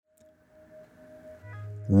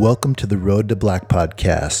Welcome to the Road to Black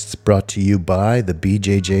podcast, brought to you by the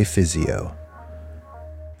BJJ Physio.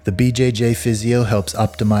 The BJJ Physio helps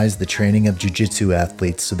optimize the training of jiu-jitsu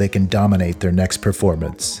athletes so they can dominate their next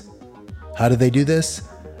performance. How do they do this?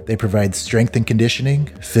 They provide strength and conditioning,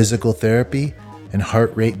 physical therapy, and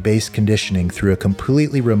heart rate-based conditioning through a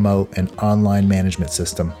completely remote and online management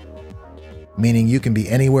system, meaning you can be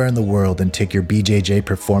anywhere in the world and take your BJJ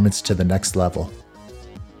performance to the next level.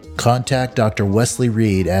 Contact Dr. Wesley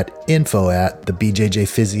Reed at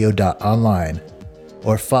info@thebjjphysio.online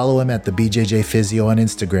or follow him at the BJJ Physio on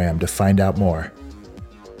Instagram to find out more.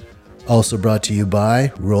 Also brought to you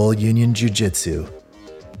by Roll Union Jiu-Jitsu.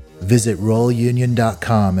 Visit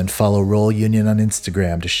rollunion.com and follow Roll Union on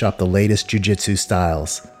Instagram to shop the latest jiu-jitsu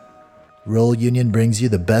styles. Roll Union brings you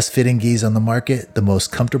the best fitting gis on the market, the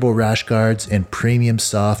most comfortable rash guards, and premium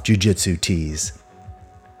soft jiu-jitsu tees.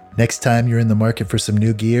 Next time you're in the market for some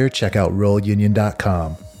new gear, check out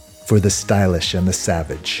rollunion.com for the stylish and the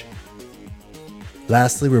savage.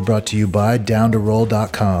 Lastly, we're brought to you by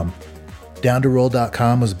downtoroll.com.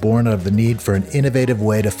 Downtoroll.com was born out of the need for an innovative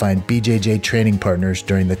way to find BJJ training partners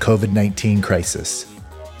during the COVID-19 crisis.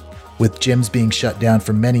 With gyms being shut down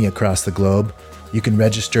for many across the globe, you can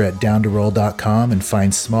register at downtoroll.com and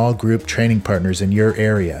find small group training partners in your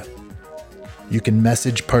area. You can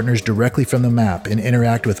message partners directly from the map and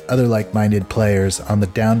interact with other like-minded players on the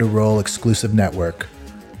Down to Roll exclusive network.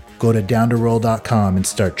 Go to downtoroll.com and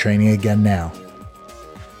start training again now.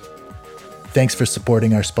 Thanks for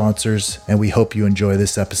supporting our sponsors, and we hope you enjoy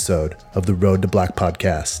this episode of the Road to Black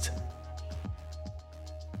podcast.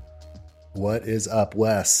 What is up,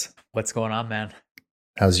 Wes? What's going on, man?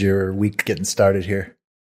 How's your week getting started here?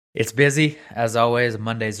 It's busy, as always.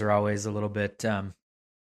 Mondays are always a little bit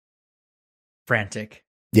frantic.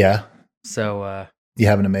 Yeah. So you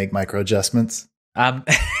having to make micro adjustments?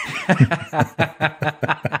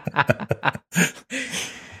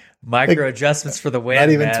 Micro adjustments for the win. Not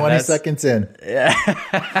even man. 20 seconds in. Yeah.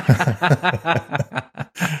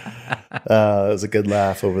 It was a good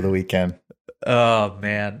laugh over the weekend. Oh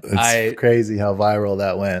man, It's crazy how viral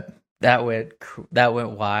that went. That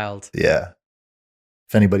went wild. Yeah.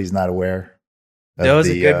 If anybody's not aware, There was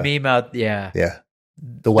a good meme out. Yeah. Yeah.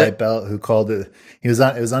 The white belt who called it. It was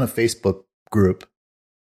on a Facebook group,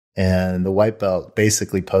 and the white belt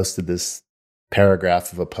basically posted this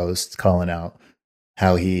paragraph of a post calling out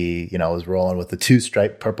how he, was rolling with the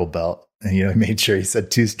 2-stripe purple belt, and he made sure he said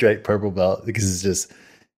 2-stripe purple belt because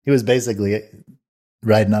he was basically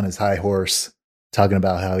riding on his high horse, talking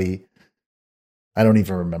about how I don't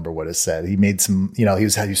even remember what it said. He made some, he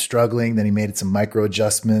was struggling. Then he made some micro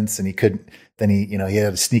adjustments, and he couldn't. Then he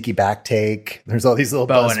had a sneaky back take. There's all these little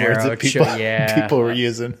buzzwords that people were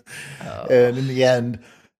using. Oh. And in the end,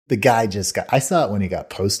 the guy I saw it when he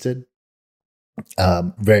got posted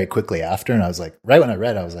very quickly after. And I was like, right when I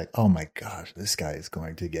read it, I was like, oh my gosh, this guy is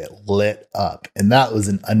going to get lit up. And that was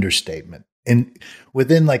an understatement. And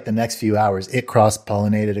within like the next few hours, it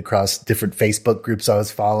cross-pollinated across different Facebook groups I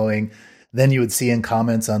was following. Then you would see in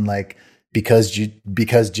comments on like, because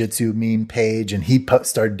Jitsu meme page, and he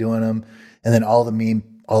started doing them. And then all the meme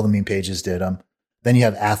pages did them. Then you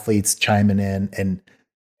have athletes chiming in, and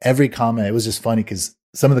every comment, it was just funny because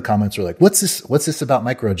some of the comments were like, what's this about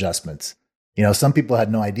micro adjustments? Some people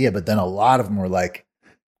had no idea, but then a lot of them were like,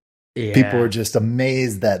 people were just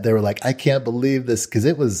amazed that they were like, I can't believe this. Cause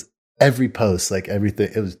it was every post, like everything.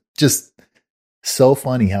 It was just so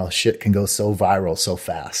funny how shit can go so viral so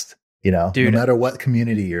fast, Dude, no matter what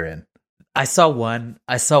community you're in. I saw one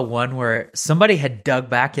where somebody had dug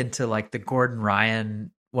back into like the Gordon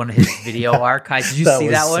Ryan, one of his video archives. Did you see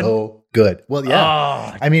that one? So good. Well, yeah.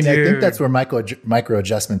 Oh, I mean, dude. I think that's where micro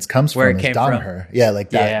adjustments comes where from. It came from. Danaher. Yeah,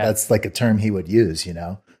 like that. Yeah. That's like a term he would use.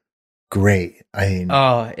 Great. I mean,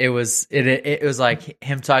 it was like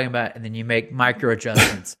him talking about, and then you make micro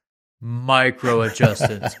adjustments. Micro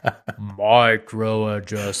adjustments. Micro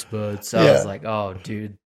adjustments. I was like, oh,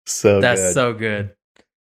 dude, that's so good.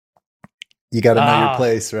 You got to know your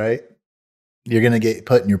place, right? You're going to get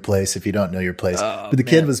put in your place if you don't know your place. But the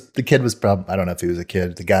kid was probably, I don't know if he was a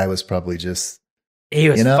kid. The guy was probably just, he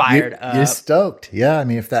was fired up. You're stoked. Yeah. I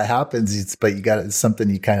mean, if that happens, it's something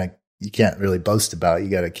you can't really boast about. You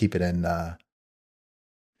got to keep it in,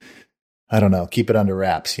 keep it under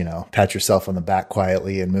wraps, pat yourself on the back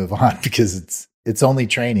quietly and move on because it's only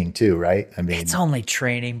training too, right? I mean, it's only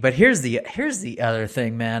training, but here's the other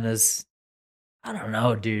thing, man, is I don't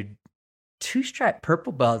know, dude. 2-stripe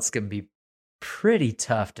purple belts can be pretty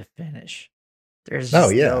tough to finish. There's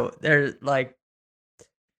there's like,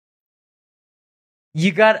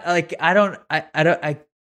 you got like, I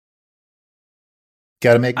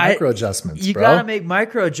Got to make micro adjustments. You got to make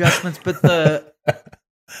micro adjustments, but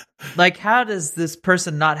like, how does this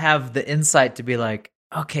person not have the insight to be like,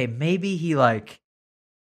 okay, maybe he let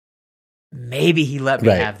me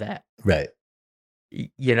have that. Right.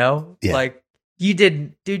 You know, like you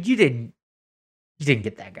didn't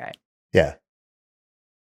get that guy. Yeah.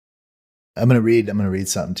 I'm going to read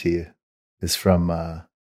something to you. It's from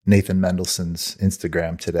Nathan Mendelson's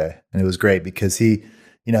Instagram today. And it was great because he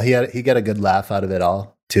got a good laugh out of it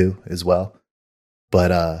all too, as well.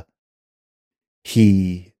 But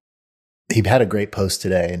he had a great post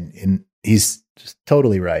today, and he's just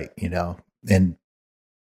totally right, you know. And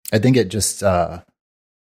I think it just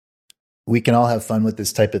we can all have fun with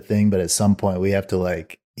this type of thing, but at some point we have to,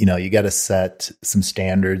 like, you know, you got to set some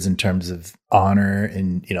standards in terms of honor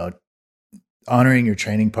and, you know, honoring your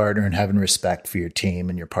training partner and having respect for your team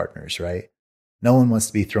and your partners, right? No one wants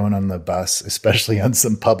to be thrown on the bus, especially on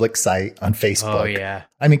some public site on Facebook. Oh yeah.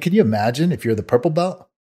 I mean, can you imagine if you're the purple belt?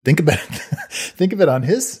 Think about it on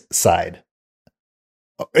his side.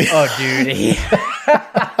 Oh, dude.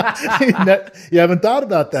 You haven't thought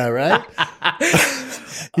about that, right?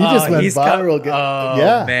 He just went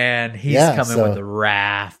viral. Man, he's coming with the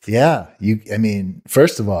wrath. Yeah. I mean,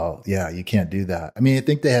 first of all, you can't do that. I mean, I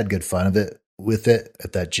think they had good fun with it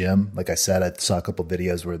at that gym. Like I said, I saw a couple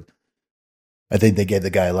videos where I think they gave the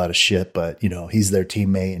guy a lot of shit, but, you know, he's their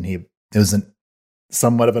teammate, and it was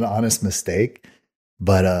somewhat of an honest mistake.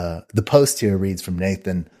 But the post here reads from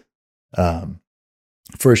Nathan,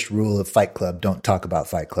 first rule of Fight Club, don't talk about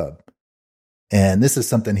Fight Club. And this is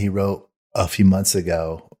something he wrote a few months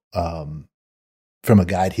ago from a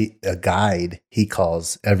guide he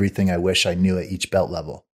calls Everything I Wish I Knew at Each Belt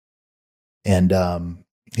Level. And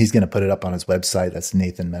he's going to put it up on his website. That's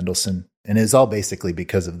Nathan Mendelson. And it's all basically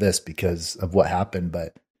because of what happened.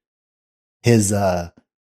 But he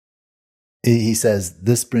says,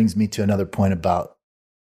 this brings me to another point about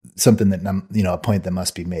something that, you know, a point that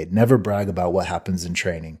must be made. Never brag about what happens in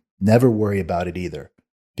training. Never worry about it either,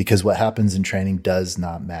 because what happens in training does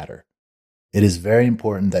not matter. It is very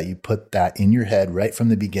important that you put that in your head right from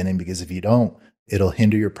the beginning, because if you don't, it'll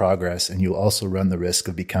hinder your progress, and you'll also run the risk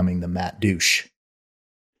of becoming the Matt douche.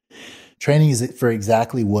 Training is for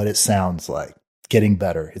exactly what it sounds like, getting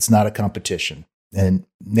better. It's not a competition. And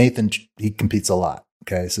Nathan, he competes a lot.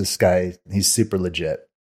 Okay. So this guy, he's super legit.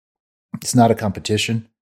 It's not a competition.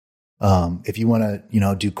 If you want to, you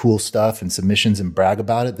know, do cool stuff and submissions and brag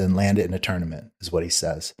about it, then land it in a tournament, is what he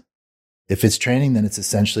says. If it's training, then it's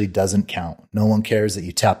essentially doesn't count. No one cares that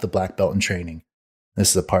you tap the black belt in training. This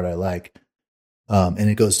is the part I like. And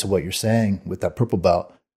it goes to what you're saying with that purple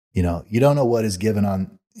belt. You know, you don't know what is going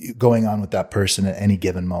on with that person at any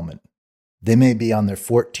given moment. They may be on their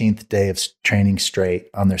 14th day of training straight,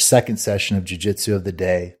 on their second session of jiu-jitsu of the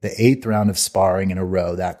day, the 8th round of sparring in a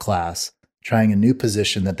row, that class, trying a new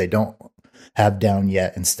position that they don't have down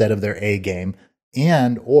yet instead of their A game,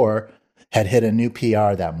 or had hit a new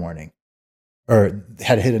PR that morning, or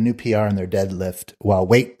had hit a new PR in their deadlift while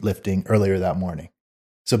weightlifting earlier that morning.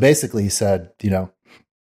 So basically he said, you know,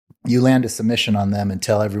 you land a submission on them and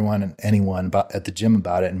tell everyone and anyone at the gym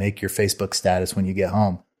about it, and make your Facebook status when you get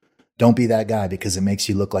home. Don't be that guy, because it makes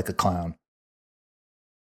you look like a clown.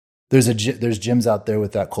 There's gyms out there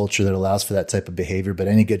with that culture that allows for that type of behavior, but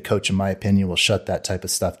any good coach, in my opinion, will shut that type of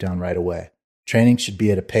stuff down right away. Training should be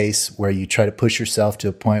at a pace where you try to push yourself to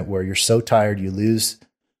a point where you're so tired you lose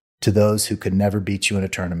to those who could never beat you in a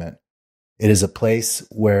tournament. It is a place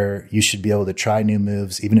where you should be able to try new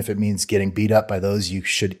moves, even if it means getting beat up by those you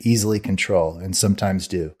should easily control, and sometimes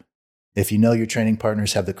do. If you know your training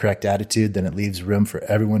partners have the correct attitude, then it leaves room for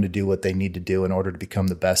everyone to do what they need to do in order to become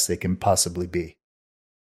the best they can possibly be.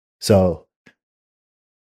 So,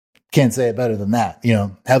 can't say it better than that. You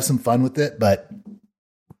know, have some fun with it, but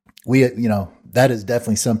that is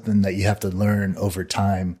definitely something that you have to learn over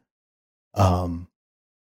time.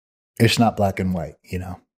 It's not black and white, you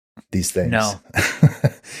know, these things. No.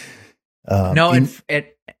 No,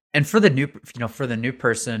 and for the new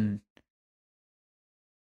person,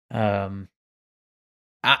 and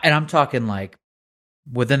I'm talking like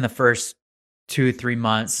within the first 2-3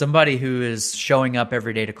 months, somebody who is showing up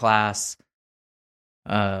every day to class,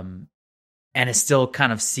 and is still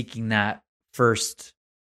kind of seeking that first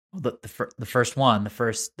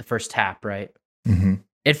tap, right? Mm-hmm.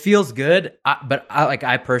 It feels good, but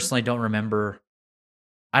I personally don't remember.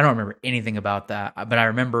 I don't remember anything about that, but I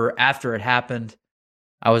remember after it happened,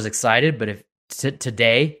 I was excited. But if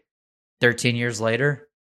today, 13 years later,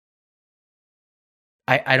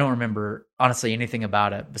 I don't remember honestly anything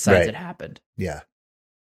about it besides it happened. Yeah.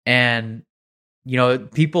 And, you know,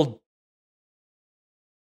 people,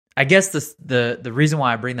 I guess the reason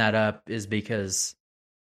why I bring that up is because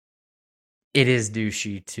it is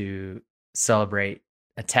douchey to celebrate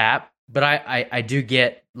a tap, but I do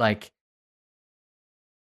get, like,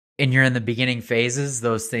 and you're in the beginning phases,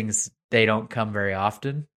 those things, they don't come very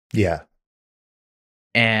often. Yeah.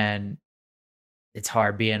 And it's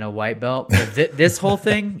hard being a white belt. But this whole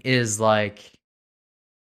thing is like,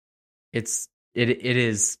 it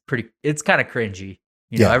is pretty, it's kind of cringy.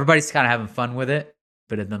 You know, everybody's kind of having fun with it,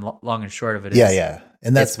 but in the long and short of it is. Yeah.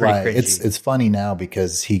 And that's why it's funny now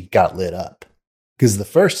because he got lit up. Because the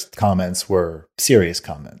first comments were serious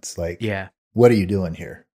comments. Like, what are you doing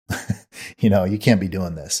here? You know, you can't be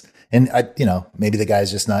doing this. And maybe the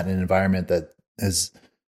guy's just not in an environment that has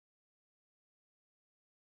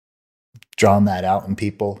drawn that out in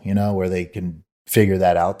people, you know, where they can figure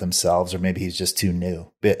that out themselves, or maybe he's just too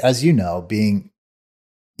new. But as you know,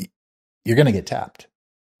 you're going to get tapped.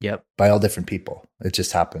 Yep. By all different people. It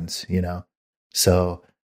just happens, you know? So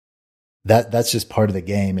that's just part of the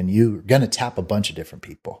game. And you're going to tap a bunch of different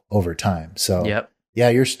people over time. So yeah,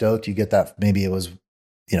 you're stoked. You get that. Maybe it was,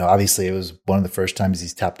 obviously it was one of the first times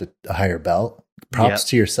he's tapped a higher belt. Props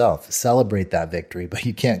to yourself. Celebrate that victory, but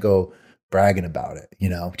you can't go bragging about it.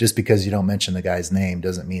 Just because you don't mention the guy's name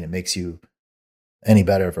doesn't mean it makes you any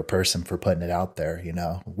better of a person for putting it out there.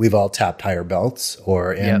 We've all tapped higher belts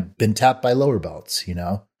and been tapped by lower belts,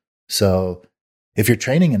 So if you're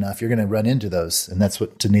training enough, you're going to run into those. And that's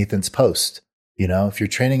what to Nathan's post, if you're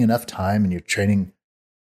training enough time and you're training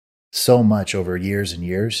so much over years and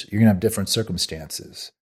years, you're going to have different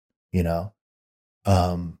circumstances,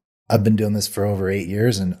 I've been doing this for over 8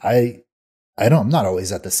 years and I'm not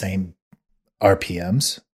always at the same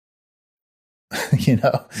RPMs,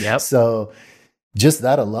 So just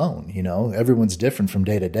that alone, everyone's different from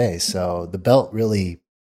day to day. So the belt really,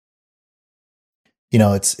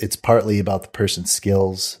 it's partly about the person's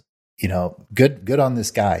skills, good on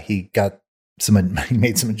this guy. He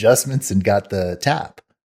made some adjustments and got the tap.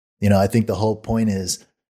 I think the whole point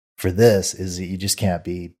for this is that you just can't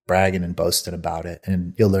be bragging and boasting about it.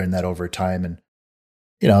 And you'll learn that over time. And,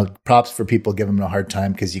 props for people giving them a hard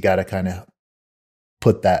time because you got to kind of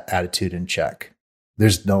put that attitude in check.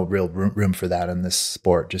 There's no real room for that in this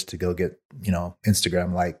sport, just to go get,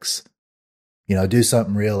 Instagram likes, do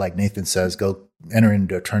something real. Like Nathan says, go enter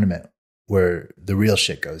into a tournament where the real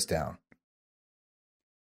shit goes down.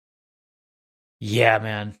 Yeah,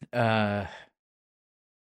 man.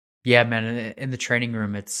 In the training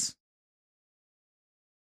room,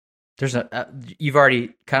 we've already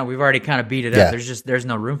kind of beat it up. There's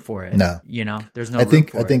no room for it. No, there's no. I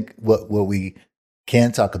think what we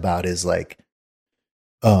can talk about is like,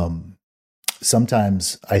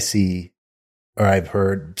 sometimes I see, or I've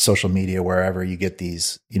heard social media, wherever you get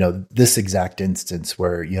these, this exact instance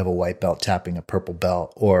where you have a white belt tapping a purple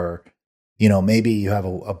belt, or, maybe you have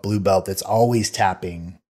a blue belt that's always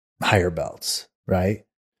tapping higher belts. Right.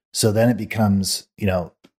 So then it becomes,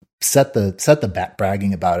 set the back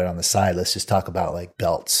bragging about it on the side. Let's just talk about like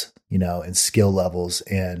belts, and skill levels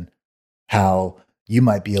and how you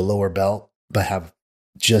might be a lower belt, but have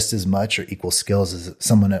just as much or equal skills as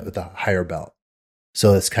someone with a higher belt.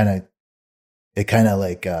 So it's kind of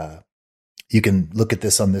like, you can look at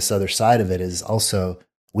this on this other side of it is also,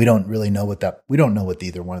 we don't know what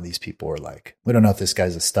either one of these people are like. We don't know if this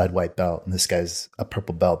guy's a stud white belt and this guy's a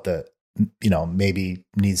purple belt that, maybe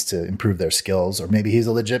needs to improve their skills, or maybe he's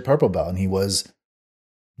a legit purple belt and he was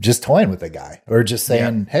just toying with a guy or just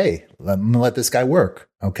saying, hey, I'm gonna let this guy work.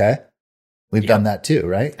 Okay. We've done that too,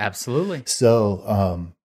 right? Absolutely.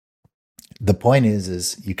 So, the point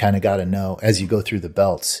is you kind of got to know as you go through the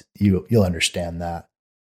belts, you'll understand that.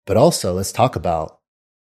 But also let's talk about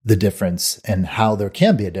the difference and how there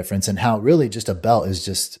can be a difference and how really just a belt is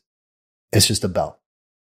it's just a belt.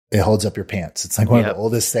 It holds up your pants. It's like one of the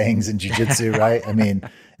oldest sayings in jiu-jitsu, right? I mean,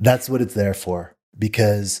 that's what it's there for,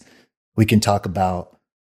 because we can talk about,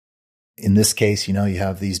 in this case, you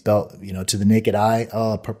have these belt, to the naked eye,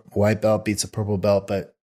 a white belt beats a purple belt,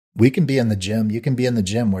 but we can be in the gym. You can be in the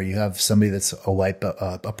gym where you have somebody that's a white belt,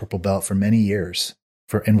 a purple belt for many years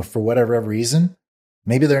for whatever reason.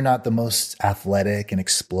 Maybe they're not the most athletic and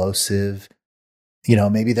explosive,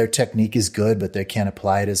 maybe their technique is good, but they can't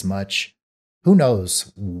apply it as much. Who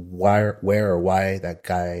knows where or why that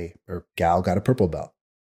guy or gal got a purple belt.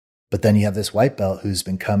 But then you have this white belt who's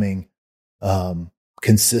been coming,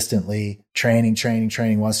 consistently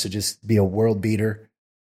training, wants to just be a world beater,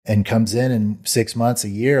 and comes in 6 months, a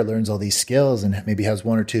year, learns all these skills and maybe has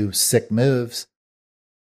one or two sick moves.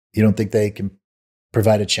 You don't think they can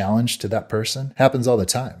provide a challenge to that person? Happens all the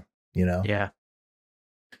time, Yeah.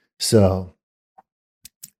 So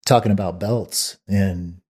talking about belts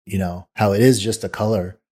and, how it is just a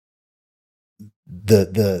color.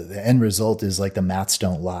 The end result is like the maths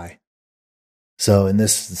don't lie. So, and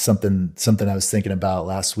this is something I was thinking about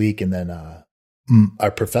last week. And then,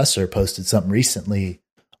 our professor posted something recently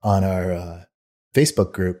on our,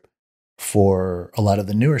 Facebook group for a lot of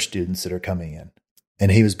the newer students that are coming in.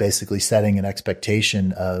 And he was basically setting an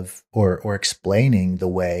expectation of, or explaining the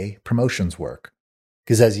way promotions work.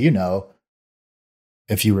 Because as you know,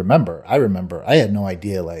 if you remember, I had no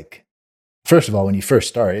idea, like, first of all, when you first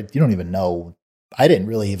started, you don't even know. I didn't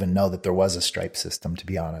really even know that there was a stripe system, to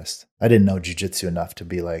be honest. I didn't know jiu-jitsu enough to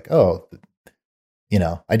be like, oh,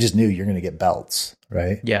 I just knew you're going to get belts,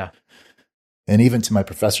 right? Yeah. And even to my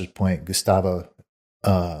professor's point, Gustavo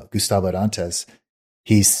Dantes,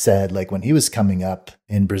 he said, like, when he was coming up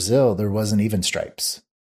in Brazil, there wasn't even stripes.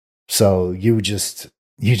 So you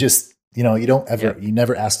don't ever, you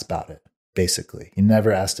never asked about it, basically. You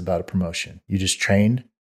never asked about a promotion. You just trained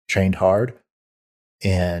hard.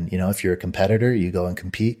 And, if you're a competitor, you go and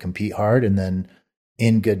compete hard. And then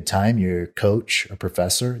in good time, your coach or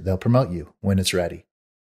professor, they'll promote you when it's ready.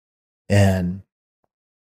 And,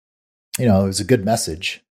 it was a good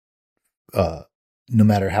message. No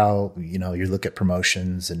matter how, you look at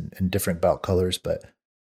promotions and different belt colors, but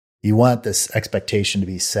you want this expectation to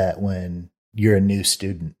be set when you're a new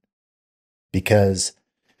student, because,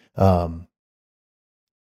 I'm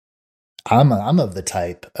of the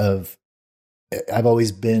type of, I've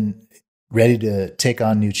always been ready to take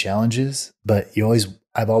on new challenges, but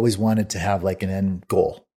I've always wanted to have like an end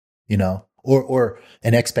goal, or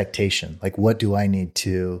an expectation. Like, what do I need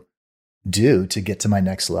to do to get to my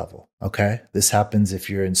next level? Okay. This happens if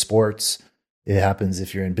you're in sports. It happens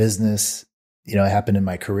if you're in business. It happened in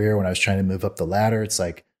my career when I was trying to move up the ladder. It's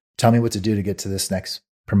like, tell me what to do to get to this next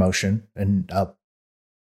promotion, and I'll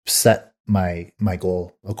set my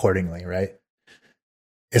goal accordingly. Right.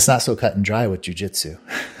 It's not so cut and dry with jiu-jitsu.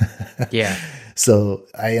 Yeah. So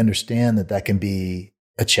I understand that can be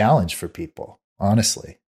a challenge for people,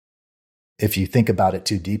 honestly. If you think about it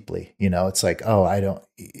too deeply, it's like, oh,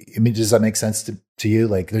 does that make sense to you?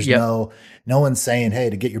 Like, there's no one's saying, hey,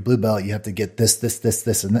 to get your blue belt, you have to get this, and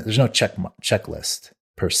that. There's no checklist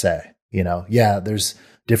per se. Yeah, there's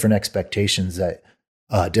different expectations that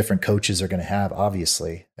different coaches are going to have.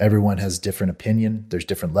 Obviously, everyone has different opinion. There's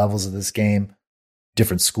different levels of this game,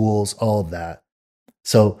 different schools, all of that.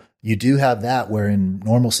 So you do have that, where in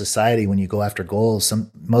normal society, when you go after goals,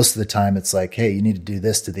 most of the time it's like, hey, you need to do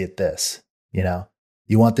this to get this.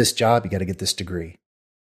 You want this job, you got to get this degree.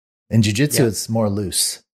 In jiu-jitsu, it's more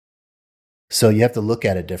loose. So you have to look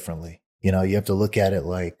at it differently. You have to look at it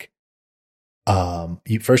like,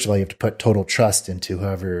 first of all, you have to put total trust into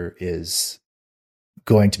whoever is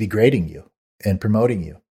going to be grading you and promoting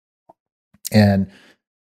you. And,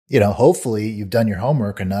 hopefully you've done your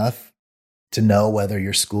homework enough to know whether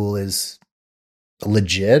your school is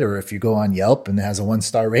legit, or if you go on Yelp and it has a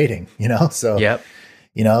 1-star rating, So,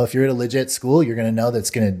 if you're at a legit school, you're going to know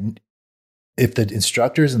if the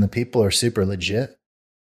instructors and the people are super legit,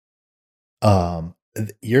 your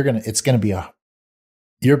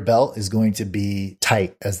belt is going to be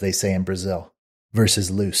tight, as they say in Brazil,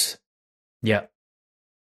 versus loose. Yeah.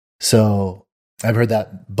 So I've heard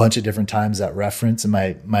that a bunch of different times, that reference, and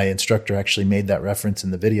my instructor actually made that reference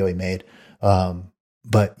in the video he made.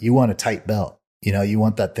 But you want a tight belt, you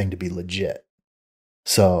want that thing to be legit.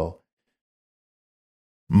 So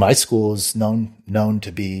my school is known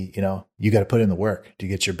to be, you got to put in the work to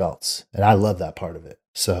get your belts. And I love that part of it.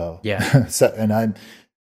 So, yeah.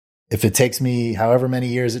 If it takes me however many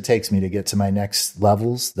years it takes me to get to my next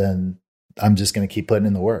levels, then I'm just going to keep putting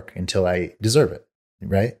in the work until I deserve it.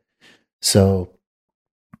 Right. So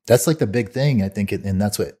that's like the big thing, I think. And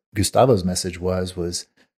that's what Gustavo's message was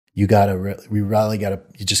you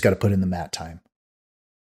just got to put in the mat time.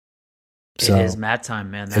 So, it is mat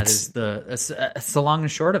time, man. That's the long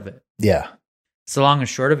and short of it. Yeah. It's the long and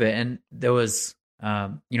short of it. And there was,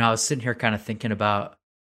 I was sitting here kind of thinking about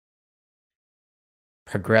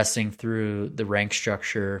progressing through the rank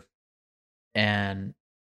structure. And,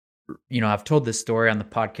 I've told this story on the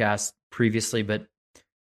podcast previously, but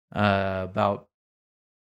about,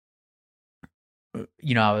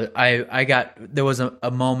 there was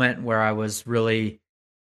a moment where I was like,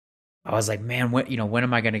 man, when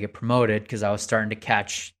am I going to get promoted? Because I was starting to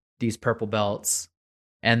catch these purple belts.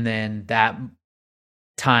 And then that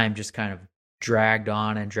time just kind of dragged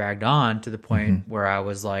on to the point where I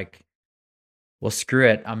was like, well, screw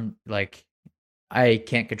it. I'm like, I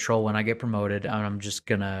can't control when I get promoted. I'm just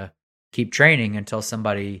going to keep training until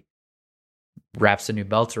somebody wraps a new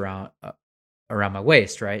belt around my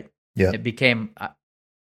waist, right? Yeah. It became,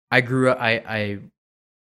 I grew up, I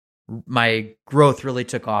my growth really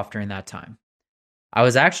took off during that time. I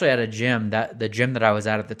was actually at a gym that the gym that I was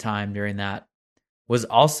at the time during that was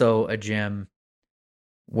also a gym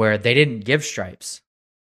where they didn't give stripes.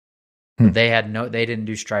 They didn't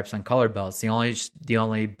do stripes on colored belts. The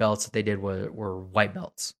only belts that they did were white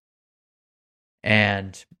belts.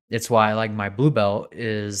 And it's why like my blue belt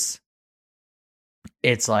it's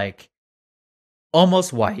like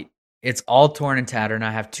almost white. It's all torn and tattered, and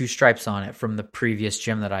I have 2 stripes on it from the previous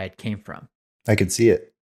gym that I had came from. I could see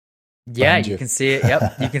it. Yeah, you can see it.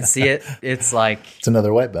 Yep, you can see it. It's like it's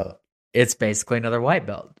another white belt. It's basically another white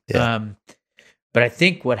belt. Yeah. But I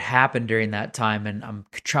think what happened during that time, and I'm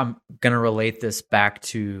going to relate this back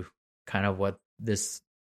to kind of what this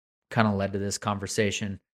kind of led to this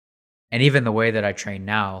conversation, and even the way that I train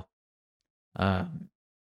now,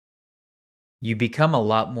 you become a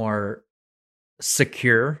lot more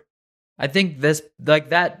secure. I think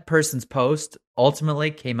that person's post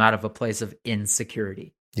ultimately came out of a place of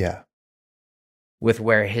insecurity. Yeah. With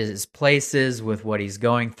where his place is, with what he's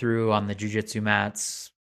going through on the jiu-jitsu mats,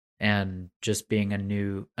 and just being a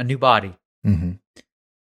new body. Mm-hmm.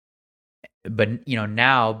 But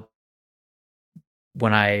now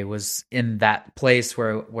when I was in that place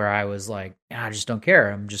where I was like, I just don't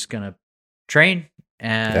care. I'm just gonna train,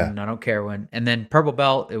 and I don't care when. And then purple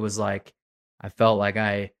belt, it was like I felt like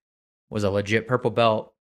I was a legit purple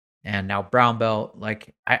belt, and now brown belt.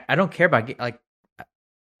 Like I don't care about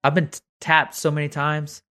I've been tapped so many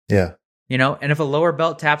times. Yeah. And if a lower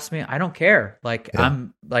belt taps me, I don't care. Like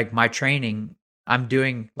I'm like my training, I'm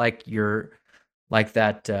doing like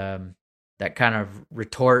that kind of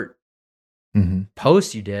retort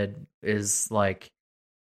post you did is like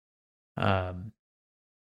that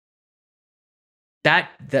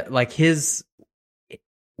like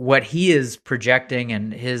what he is projecting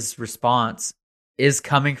and his response is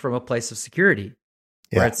coming from a place of security.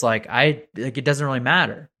 Where it's like it doesn't really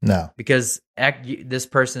matter. No. Because this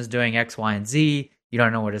person is doing X, Y, and Z. You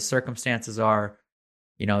don't know what his circumstances are.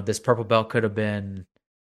 This purple belt could have been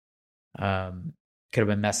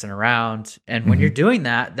messing around. And when you're doing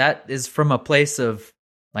that, that is from a place of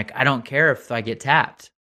like, I don't care if I get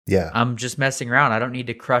tapped. Yeah. I'm just messing around. I don't need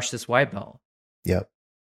to crush this white belt. Yep.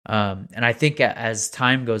 And I think as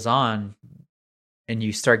time goes on and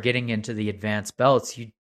you start getting into the advanced belts,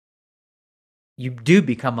 you do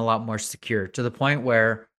become a lot more secure to the point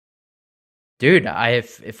where, dude,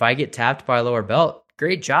 if I get tapped by a lower belt,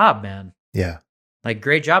 great job, man. Yeah. Like,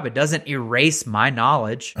 great job. It doesn't erase my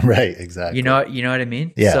knowledge. Right. Exactly. You know what I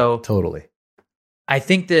mean? Yeah, so totally. I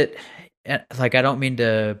think that, like, I don't mean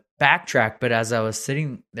to backtrack, but as I was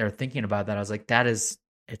sitting there thinking about that, I was like, it's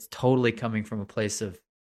totally coming from a place of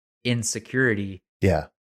insecurity. Yeah.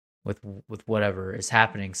 With whatever is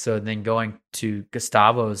happening. So then going to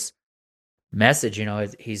Gustavo's message,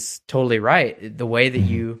 he's totally right. The way that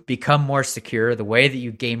you become more secure, the way that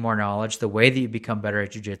you gain more knowledge, the way that you become better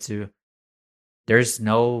at jiu-jitsu, there's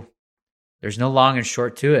no long and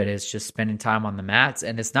short to it. It's just spending time on the mats,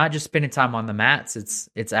 and it's not just spending time on the mats.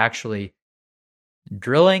 It's actually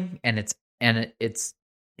drilling, and it's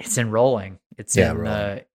enrolling. It's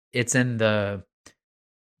in the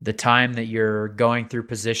time that you're going through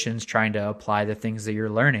positions, trying to apply the things that you're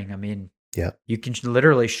learning. I mean, you can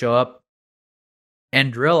literally show up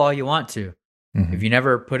and drill all you want to. If you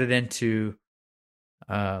never put it into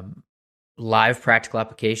live practical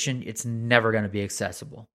application, it's never going to be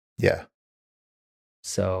accessible. Yeah.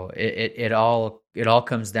 So it all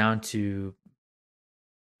comes down to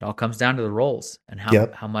the rolls and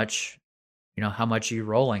how much are you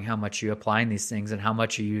rolling, how much are you applying these things, and how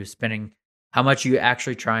much are you spending, how much are you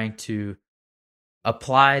actually trying to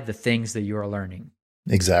apply the things that you are learning.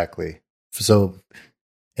 Exactly. So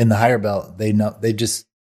in the higher belt, they look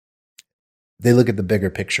at the bigger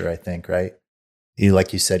picture, I think, right?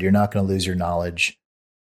 Like you said, you're not going to lose your knowledge.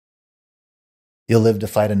 You'll live to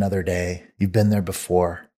fight another day. You've been there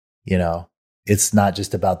before, it's not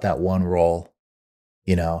just about that one roll,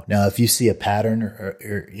 Now, if you see a pattern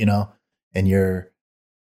or and you're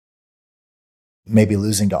maybe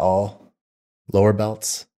losing to all lower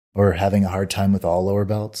belts or having a hard time with all lower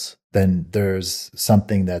belts, then there's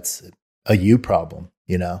something that's a you problem,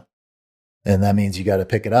 and that means you got to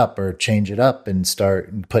pick it up or change it up and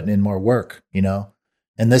start putting in more work,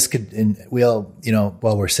 and this could, and we all,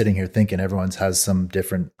 while we're sitting here thinking everyone's has some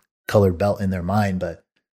different colored belt in their mind, but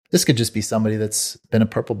this could just be somebody that's been a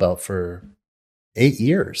purple belt for 8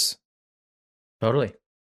 years. Totally.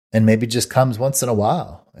 And maybe just comes once in a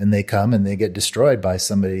while, and they come and they get destroyed by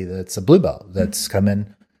somebody that's a blue belt that's come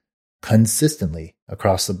in consistently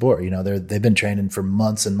across the board. They've been training for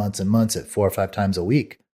months and months and months at 4 or 5 times a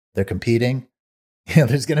week. They're competing.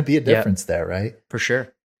 there's going to be a difference there, right? For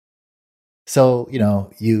sure. So,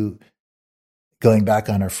 you going back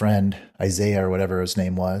on our friend Isaiah or whatever his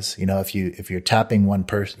name was, if you're tapping one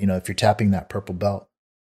person, if you're tapping that purple belt,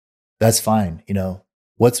 that's fine.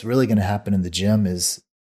 What's really going to happen in the gym is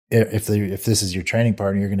if this is your training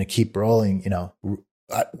partner, you're going to keep rolling,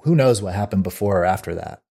 who knows what happened before or after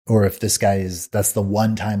that. Or if this guy that's the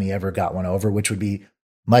one time he ever got one over, which would be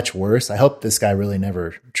much worse. I hope this guy really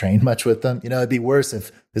never trained much with them. It'd be worse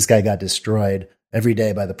if this guy got destroyed every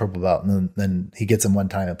day by the purple belt and then he gets him one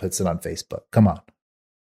time and puts it on Facebook. Come on.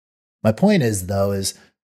 My point is, though,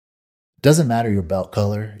 doesn't matter your belt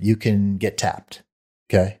color. You can get tapped.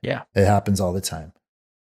 Okay. Yeah. It happens all the time.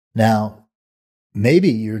 Now, maybe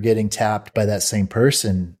you're getting tapped by that same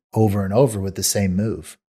person over and over with the same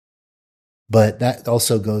move. But that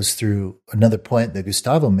also goes through another point that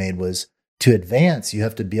Gustavo made was to advance, you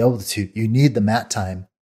have to be able to, you need the mat time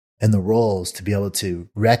and the rolls to be able to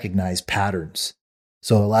recognize patterns.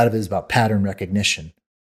 So a lot of it is about pattern recognition.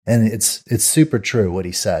 And it's super true what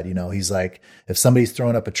he said. He's like, if somebody's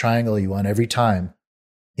throwing up a triangle you want every time,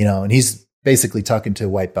 and he's basically talking to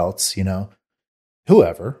white belts,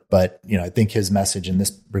 whoever. But, I think his message in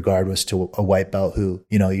this regard was to a white belt who,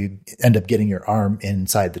 you end up getting your arm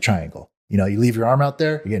inside the triangle. You leave your arm out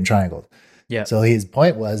there, you're getting triangled. Yeah. So his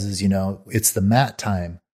point was, it's the mat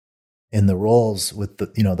time and the rolls with the,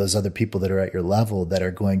 those other people that are at your level that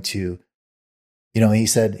are going to, he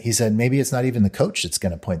said, maybe it's not even the coach that's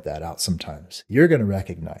going to point that out sometimes. You're going to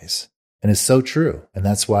recognize. And it's so true. And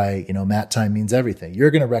that's why, mat time means everything.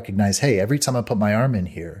 You're going to recognize, hey, every time I put my arm in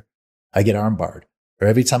here, I get arm barred. Or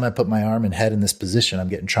every time I put my arm and head in this position, I'm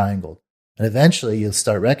getting triangled. And eventually you'll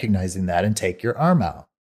start recognizing that and take your arm out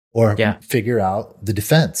or figure out the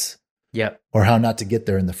defense. Yep. Or how not to get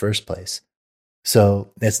there in the first place.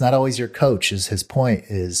 So it's not always your coach. Is his point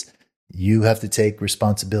is you have to take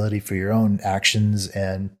responsibility for your own actions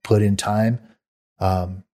and put in time.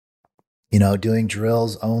 Doing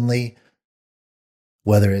drills only,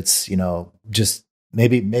 whether it's, just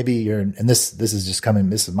maybe you're, and this is just coming,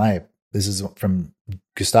 this is from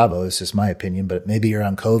Gustavo. It's just my opinion, but maybe you're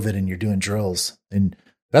on COVID and you're doing drills and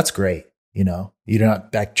that's great. You're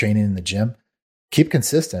not back training in the gym. Keep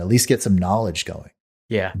consistent, at least get some knowledge going.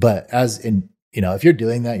 Yeah. But if you're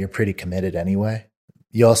doing that, you're pretty committed anyway.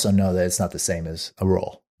 You also know that it's not the same as a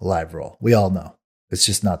live roll. We all know it's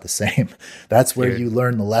just not the same. That's where you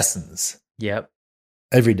learn the lessons. Yep.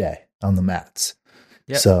 Every day on the mats.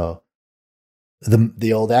 Yep. So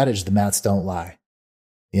the old adage, the mats don't lie,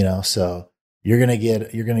 so you're going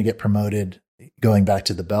to get promoted going back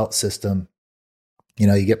to the belt system.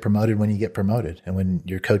 You get promoted when you get promoted and when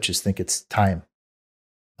your coaches think it's time.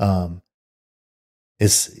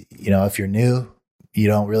 If you're new, you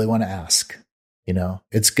don't really want to ask,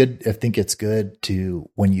 it's good. I think it's good to,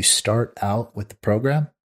 when you start out with the program,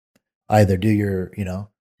 either do your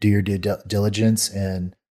due diligence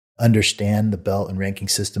and understand the belt and ranking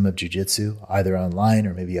system of jiu-jitsu, either online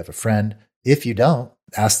or maybe you have a friend. If you don't,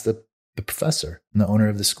 ask the professor and the owner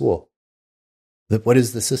of the school. What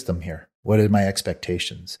is the system here? What are my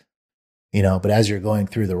expectations? But as you're going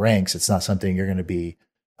through the ranks, it's not something you're going to be,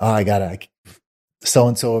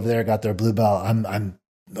 so-and-so over there got their blue belt.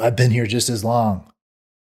 I've been here just as long.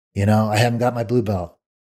 I haven't got my blue belt.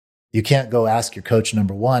 You can't go ask your coach,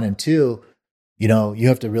 number one. And two, you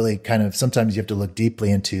have to really sometimes you have to look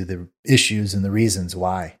deeply into the issues and the reasons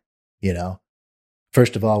why,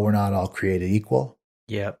 First of all, we're not all created equal.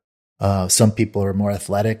 Yep. Some people are more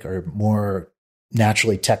athletic or more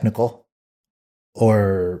naturally technical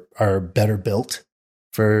or are better built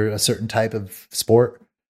for a certain type of sport.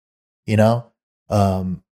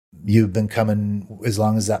 You've been coming as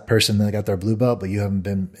long as that person that got their blue belt, but you haven't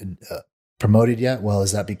been promoted yet. Well,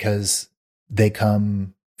 is that because they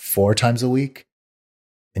come 4 times a week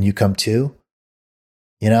and you come 2,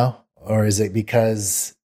 or is it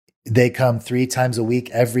because they come 3 times a week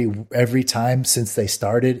every time since they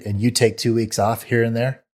started and you take 2 weeks off here and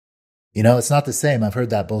there? It's not the same. I've heard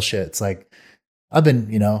that bullshit. It's like, I've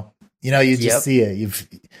been, you just see it.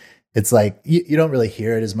 It's like, you don't really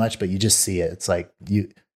hear it as much, but you just see it. It's like you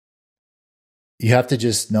have to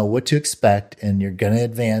just know what to expect and you're going to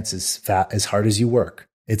advance as hard as you work.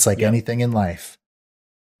 It's like anything in life.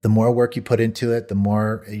 The more work you put into it, the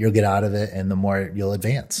more you'll get out of it and the more you'll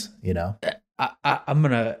advance,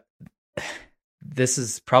 this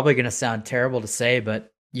is probably going to sound terrible to say,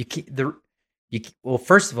 but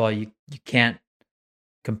first of all, you can't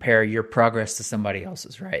compare your progress to somebody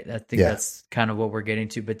else's, right? I think that's kind of what we're getting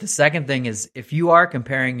to. But the second thing is, if you are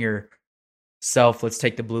comparing yourself, let's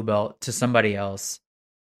take the blue belt, to somebody else,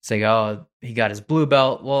 say, oh, he got his blue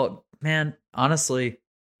belt. Well, man, honestly,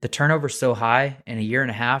 the turnover's so high in a year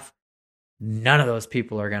and a half, none of those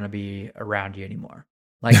people are going to be around you anymore.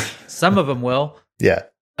 Like some of them will. Yeah.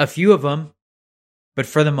 A few of them, but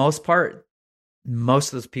for the most part, most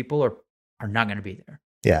of those people are not going to be there.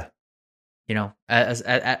 Yeah. You know,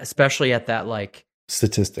 especially at that, like,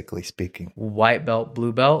 statistically speaking, white belt,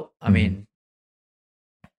 blue belt. I mean,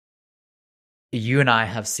 you and I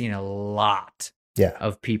have seen a lot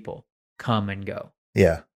of people come and go.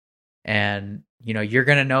 Yeah. And, you know, you're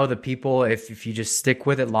going to know the people, if you just stick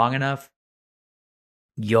with it long enough,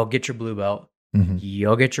 you'll get your blue belt,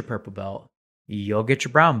 you'll get your purple belt, you'll get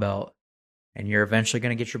your brown belt, and you're eventually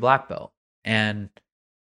going to get your black belt. And,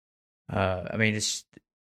 I mean, it's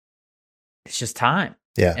just time.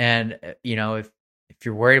 Yeah. And, you know, if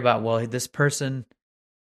you're worried about, well, this person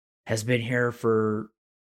has been here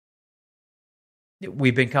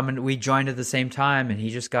we joined at the same time and he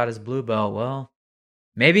just got his blue belt. Well,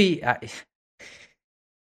 maybe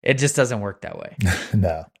it just doesn't work that way.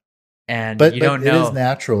 No. But you don't know. It is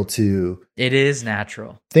natural to. It is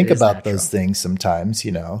natural. Think about those things sometimes,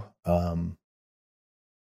 you know.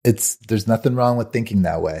 There's nothing wrong with thinking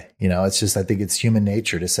that way. You know, it's just, I think it's human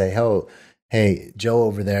nature to say, oh, hey, Joe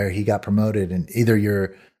over there, he got promoted, and either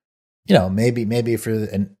you're, you know, maybe if you're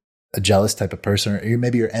a jealous type of person, or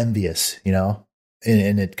maybe you're envious, you know,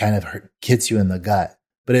 and it kind of hits you in the gut.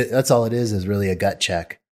 But that's all it is really a gut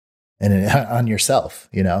check and on yourself,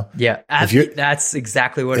 you know? Yeah, that's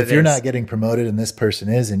exactly what it is. If you're not getting promoted and this person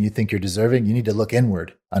is, and you think you're deserving, you need to look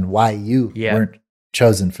inward on why you weren't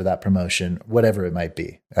chosen for that promotion, whatever it might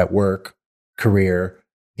be, at work, career,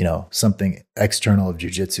 you know, something external of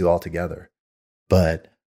jiu-jitsu altogether. But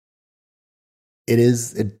we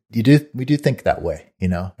do think that way, you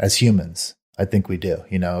know, as humans. I think we do,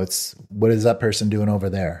 you know, it's, what is that person doing over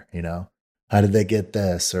there? You know, how did they get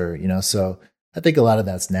this? Or, you know, so I think a lot of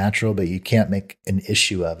that's natural, but you can't make an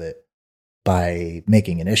issue of it by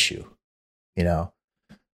making an issue, you know?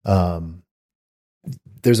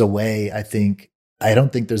 There's a way, I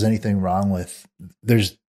don't think there's anything wrong with,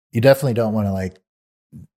 you definitely don't want to like,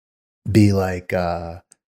 be like,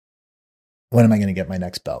 when am I going to get my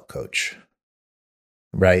next belt, coach?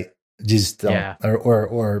 Right? Just don't,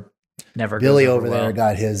 or never. Billy over there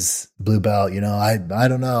got his blue belt. You know, I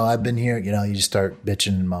don't know. I've been here. You know, you just start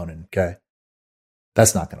bitching and moaning. Okay,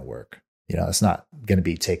 that's not going to work. You know, it's not going to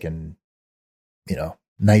be taken, you know,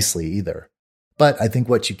 nicely either. But I think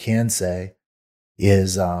what you can say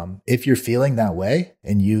is, if you're feeling that way,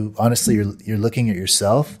 and you honestly you're looking at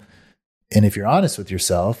yourself, and if you're honest with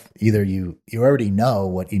yourself, either you already know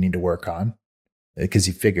what you need to work on because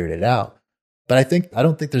you figured it out. But I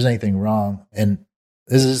don't think there's anything wrong, and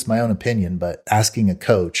this is just my own opinion, but asking a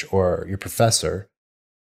coach or your professor,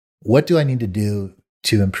 what do I need to do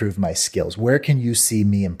to improve my skills? Where can you see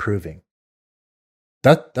me improving?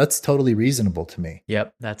 That's totally reasonable to me.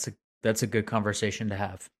 Yep. That's a good conversation to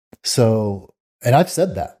have. So, and I've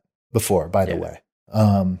said that before, by the way,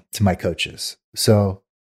 to my coaches. So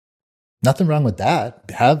nothing wrong with that.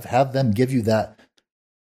 Have them give you that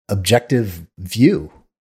objective view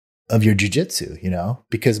of your jiu-jitsu, you know,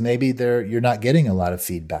 because maybe you're not getting a lot of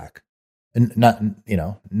feedback, and not, you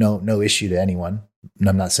know, no issue to anyone. And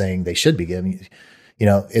I'm not saying they should be giving, you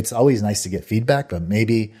know, it's always nice to get feedback, but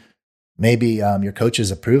maybe your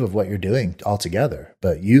coaches approve of what you're doing altogether,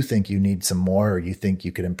 but you think you need some more, or you think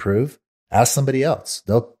you could improve. Ask somebody else.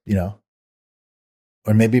 They'll, you know,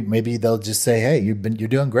 or maybe they'll just say, hey, you're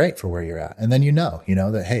doing great for where you're at. And then, you know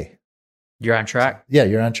that, hey, you're on track. Yeah,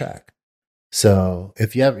 you're on track. So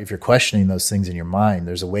if you're questioning those things in your mind,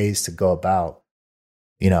 there's a ways to go about,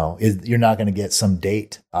 you know, you're not going to get some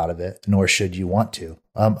date out of it, nor should you want to.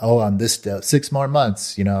 On this 6 more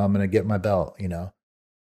months, you know, I'm going to get my belt, you know.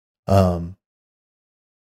 You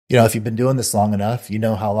know, if you've been doing this long enough, you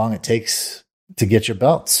know how long it takes to get your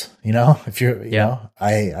belts, you know, if you're, you know,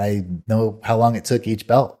 I know how long it took each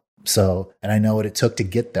belt. So, and I know what it took to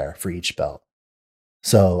get there for each belt.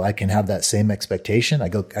 So I can have that same expectation. I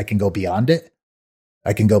can go beyond it.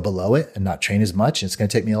 I can go below it and not train as much. And it's going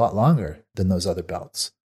to take me a lot longer than those other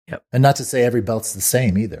belts. Yep. And not to say every belt's the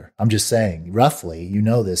same either. I'm just saying, roughly, you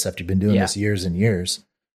know this after you've been doing this years and years.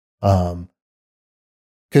 Because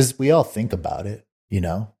we all think about it, you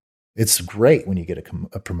know. It's great when you get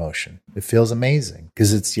a promotion. It feels amazing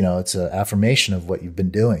because it's, you know, it's an affirmation of what you've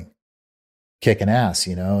been doing, kicking ass,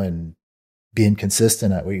 you know, and being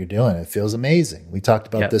consistent at what you're doing. It feels amazing. We talked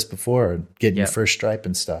about this before, getting your first stripe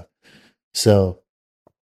and stuff. So,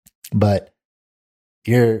 but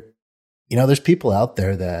you know, there's people out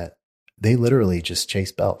there that they literally just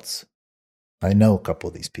chase belts. I know a couple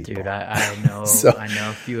of these people. Dude, I know I know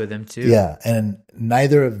a few of them too. Yeah, and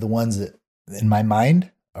neither of the ones that in my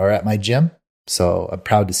mind are at my gym, so I'm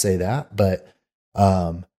proud to say that. But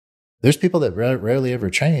there's people that rarely ever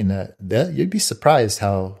train that you'd be surprised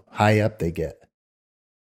how high up they get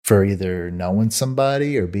for either knowing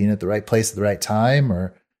somebody or being at the right place at the right time,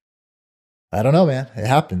 or I don't know, man. It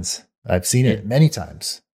happens. I've seen it many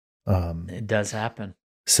times. It does happen.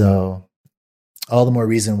 So all the more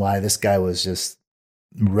reason why this guy was just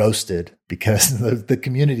roasted, because the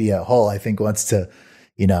community at whole, I think, wants to,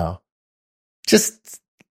 just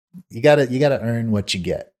you gotta earn what you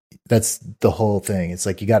get. That's the whole thing. It's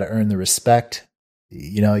like you got to earn the respect.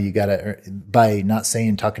 You got to by not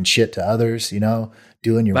talking shit to others.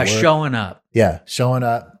 Doing your by work. Showing up. Yeah, showing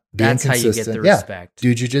up. Being That's consistent. how you get the respect.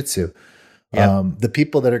 Do jujitsu. Yep. The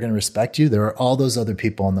people that are going to respect you, there are all those other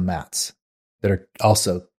people on the mats that are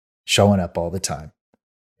also showing up all the time.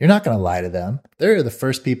 You're not going to lie to them. They're the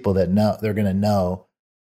first people that know. They're going to know,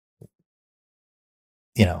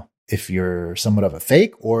 if you're somewhat of a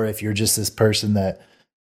fake or if you're just this person that,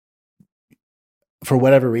 for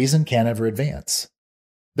whatever reason, can't ever advance.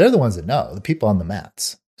 They're the ones that know, the people on the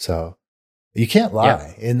mats. So you can't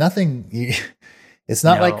lie. And nothing. It's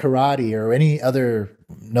not like karate or any other.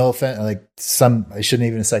 No offense, I shouldn't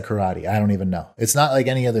even have said karate. I don't even know. It's not like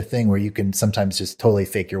any other thing where you can sometimes just totally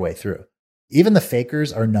fake your way through. Even the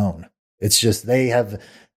fakers are known. It's just they're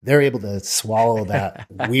able to swallow that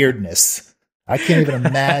weirdness. I can't even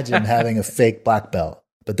imagine having a fake black belt,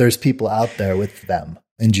 but there's people out there with them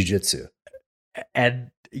in jiu-jitsu.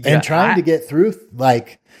 And trying to get through,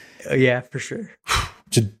 yeah, for sure.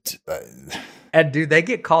 And dude, they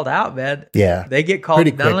get called out, man. Yeah, they get called.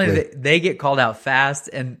 Not only they get called out fast,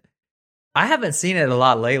 and I haven't seen it a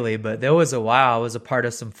lot lately, but there was a while I was a part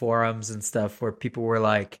of some forums and stuff where people were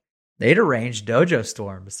like, they'd arrange dojo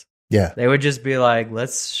storms. Yeah, they would just be like,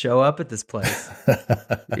 "Let's show up at this place,"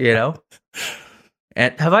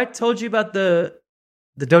 And have I told you about the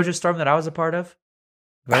dojo storm that I was a part of?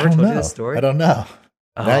 Have I ever told you this story? I don't know.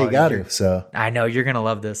 Now you got to. So I know you're gonna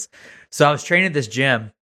love this. So I was training at this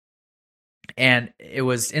gym, and it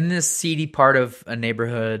was in this seedy part of a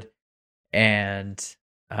neighborhood, and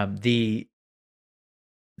the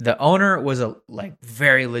owner was a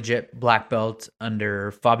very legit black belt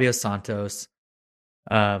under Fabio Santos,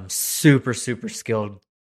 super skilled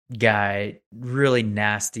guy, really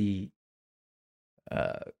nasty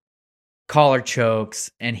collar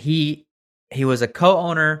chokes, and he was a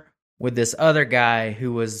co-owner with this other guy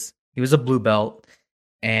who was a blue belt,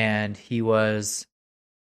 and he was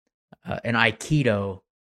an Aikido.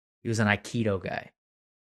 He was an Aikido guy.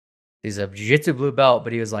 He's a jiu-jitsu blue belt,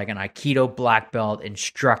 but he was like an Aikido black belt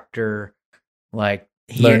instructor.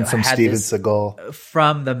 He learned from Steven Seagal,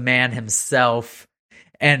 from the man himself.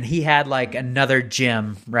 And he had another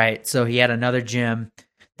gym, right? So he had another gym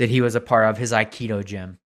that he was a part of, his Aikido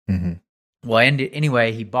gym. Mm-hmm. Well,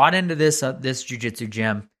 anyway, he bought into this jiu-jitsu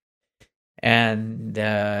gym, and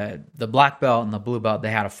the black belt and the blue belt, they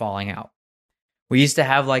had a falling out. We used to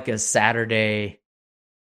have a Saturday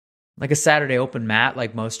open mat,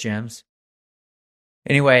 like most gyms.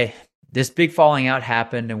 Anyway, this big falling out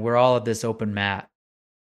happened, and we're all at this open mat.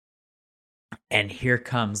 And here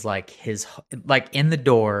comes in the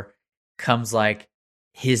door comes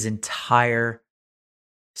his entire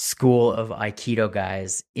school of Aikido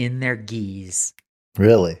guys in their gis.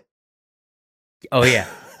 Really? Oh yeah.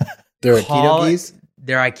 They're Aikido gis?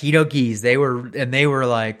 They're Aikido gis. They were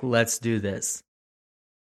like, let's do this.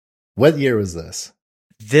 What year was this?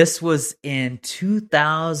 This was in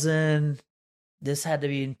 2000. This had to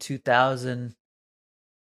be in 2000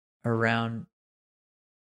 around.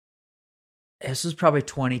 This was probably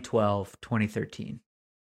 2012, 2013.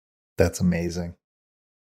 That's amazing.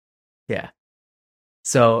 Yeah.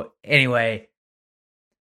 So anyway,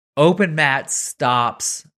 open mat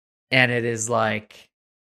stops, and it is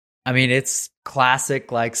it's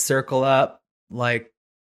classic, circle up,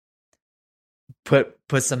 put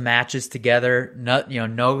some matches together.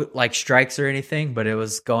 No strikes or anything, but it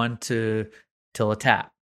was going till a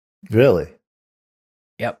tap. Really?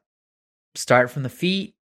 Yep. Start from the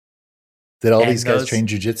feet. Did all these guys train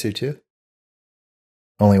jiu-jitsu too?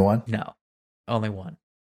 Only one? No, only one.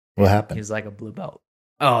 What happened? He was like a blue belt.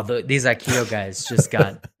 Oh, these Aikido guys just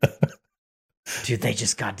got... Dude, they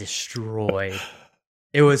just got destroyed.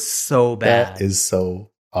 It was so bad. That is so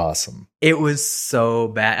awesome. It was so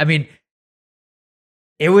bad. I mean,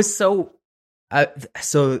 it was so...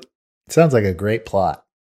 so... Sounds like a great plot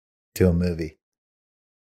to a movie.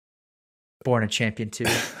 Born a Champion 2.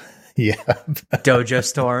 Yeah. Dojo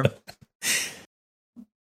Storm.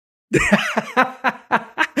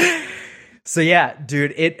 So yeah,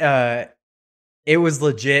 dude, it was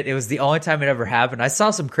legit. It was the only time it ever happened. I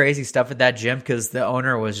saw some crazy stuff at that gym because the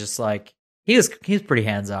owner was just like, he was pretty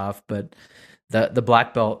hands off, but the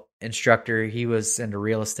black belt instructor, he was into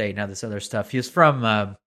real estate and all this other stuff. He was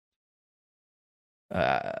from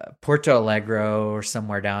Porto Alegre or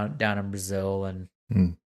somewhere down in Brazil, and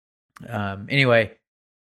anyway,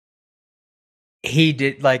 he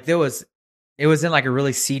did like it was in like a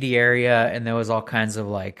really seedy area, and there was all kinds of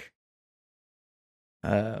like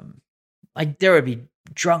there would be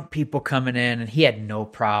drunk people coming in, and he had no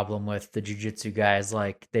problem with the jiu-jitsu guys.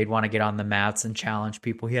 Like they'd want to get on the mats and challenge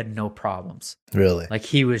people. He had no problems. Really? Like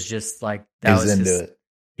he was just like, he was into it.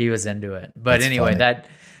 He was into it. But that's anyway, funny.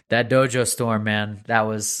 that dojo storm, man, that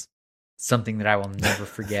was something that I will never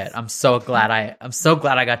forget. I'm so glad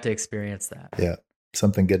I got to experience that. Yeah.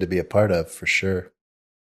 Something good to be a part of for sure.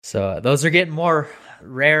 So those are getting more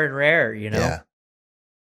rare and rare, you know? Yeah.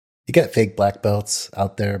 You got fake black belts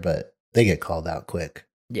out there, but they get called out quick.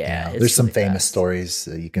 Yeah. You know? There's some famous stories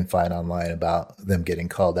that you can find online about them getting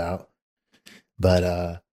called out.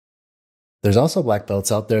 But there's also black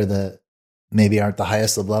belts out there that maybe aren't the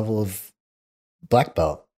highest level of black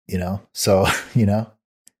belt, you know? So, you know,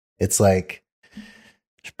 it's like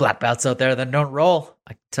there's black belts out there that don't roll.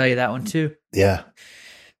 I can tell you that one too. Yeah.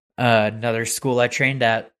 Another school I trained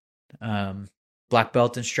at, black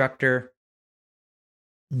belt instructor,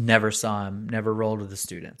 never saw him, never rolled with the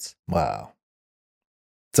students. Wow.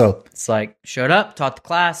 So it's like showed up, taught the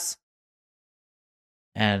class,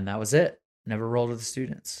 and that was it. Never rolled with the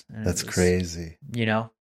students. And that's crazy. You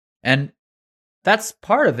know? And that's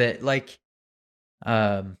part of it. Like,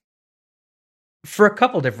 for a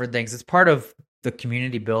couple different things. It's part of the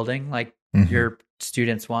community building. Like your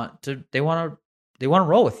students want to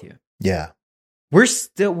roll with you. Yeah.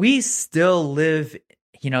 We still live,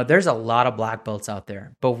 you know, there's a lot of black belts out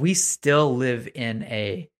there, but we still live in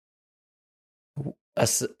a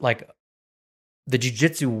like the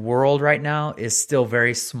jiu-jitsu world right now is still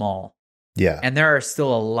very small. Yeah. And there are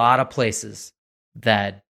still a lot of places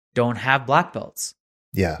that don't have black belts.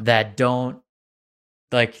 Yeah. That don't,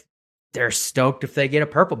 like, they're stoked if they get a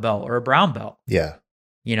purple belt or a brown belt. Yeah.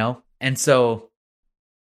 You know? And so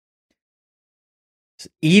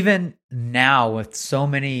even now with so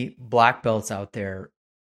many black belts out there,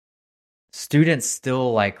 students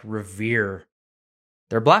still like revere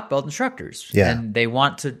their black belt instructors. Yeah. And they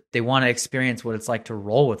want to experience what it's like to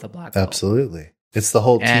roll with a black belt. Absolutely. It's the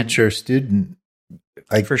whole teacher student.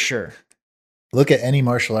 Like, for sure. Look at any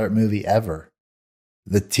martial art movie ever.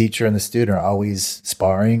 The teacher and the student are always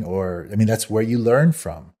sparring, that's where you learn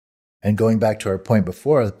from. And going back to our point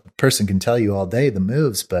before, a person can tell you all day the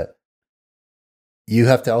moves, but you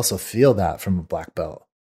have to also feel that from a black belt.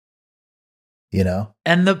 You know?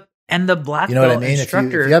 And the black belt, you know what I mean?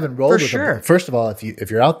 Instructor, if you haven't rolled with sure. First of all,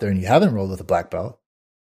 if you're out there and you haven't rolled with a black belt,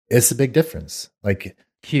 it's a big difference. Like,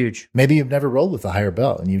 huge. Maybe you've never rolled with a higher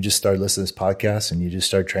belt and you just started listening to this podcast and you just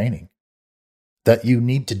start training. That you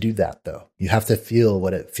need to do that though. You have to feel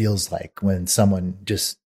what it feels like when someone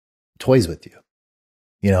just toys with you.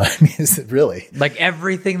 You know what I mean? Is it really? Like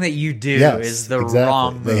everything that you do is the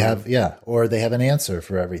wrong move. They have, or they have an answer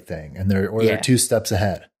for everything and they're 2 steps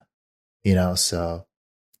ahead. You know, so,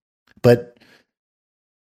 but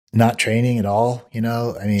not training at all, you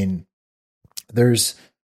know, I mean, there's,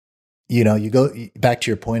 you know, you go back to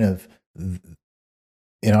your point of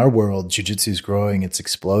in our world, jiu-jitsu is growing, it's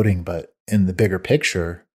exploding, but in the bigger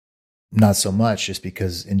picture, not so much, just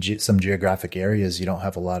because in some geographic areas, you don't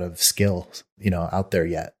have a lot of skills, you know, out there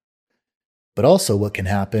yet. But also what can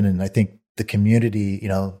happen, and I think the community, you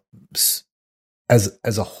know, as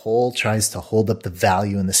a whole tries to hold up the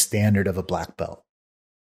value and the standard of a black belt,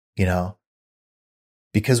 you know,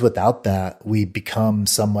 because without that, we become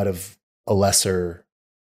somewhat of a lesser,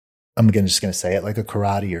 just going to say it, like a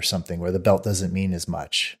karate or something where the belt doesn't mean as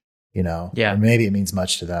much, you know? Yeah. Or maybe it means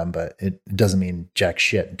much to them, but it doesn't mean jack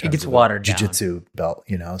shit in terms it gets of watered jiu-jitsu belt,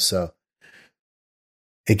 you know? So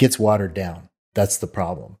it gets watered down. That's the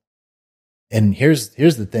problem. And here's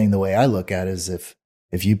the thing, the way I look at it is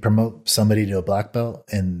if you promote somebody to a black belt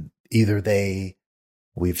and either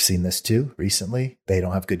we've seen this too recently, they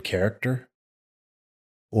don't have good character,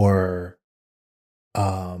 or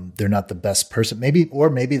they're not the best person, maybe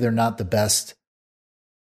they're not the best.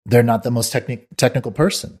 They're not the most technical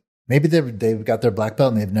person. Maybe they've got their black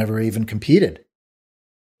belt and they've never even competed,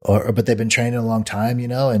 but they've been training a long time, you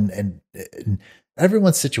know. And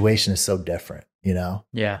everyone's situation is so different, you know.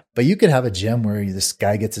 Yeah. But you could have a gym where this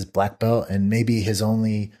guy gets his black belt, and maybe his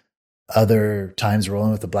only other times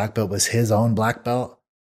rolling with the black belt was his own black belt,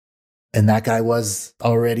 and that guy was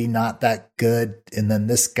already not that good. And then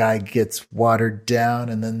this guy gets watered down.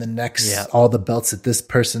 And then the next, all the belts that this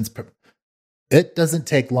person's, it doesn't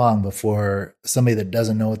take long before somebody that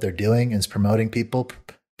doesn't know what they're doing is promoting people,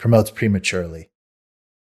 promotes prematurely.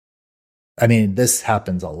 I mean, this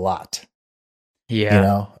happens a lot. Yeah. You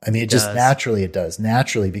know, I mean, it just naturally, it does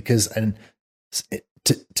naturally because, and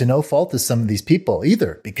to no fault of some of these people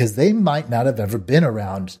either, because they might not have ever been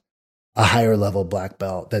around a higher level black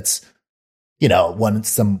belt that's, you know,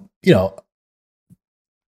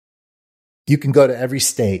 you can go to every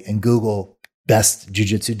state and Google best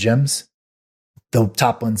jiu-jitsu gyms. The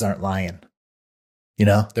top ones aren't lying. You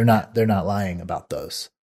know, they're not lying about those.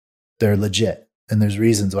 They're legit. And there's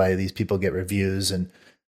reasons why these people get reviews and,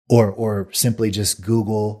 or simply just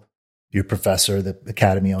Google your professor, the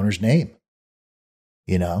academy owner's name.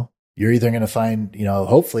 You know, you're either going to find, you know,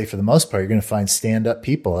 hopefully for the most part, you're going to find stand-up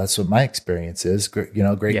people. That's what my experience is. You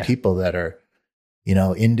know, great people that are, you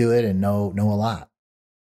know, into it and know a lot.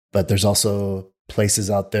 But there's also places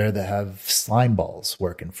out there that have slime balls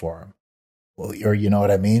working for them. Well, or you know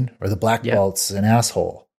what I mean? Or the black belt's an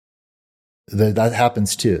asshole. That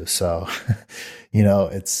happens too. So, you know,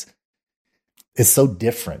 it's so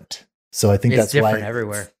different. So I think that's different why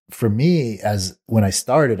everywhere. For me, as when I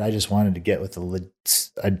started, I just wanted to get with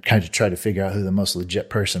I'd kind of try to figure out who the most legit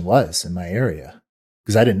person was in my area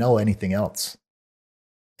because I didn't know anything else.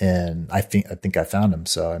 And I think I found him.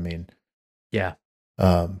 So, I mean, yeah.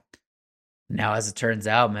 Now, as it turns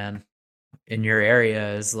out, man, in your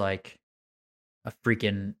area is like a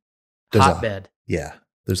freaking hotbed.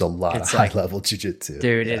 There's a lot of high level jiu-jitsu.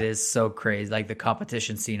 Dude, it is so crazy. Like the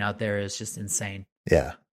competition scene out there is just insane.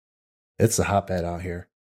 Yeah. It's a hotbed out here.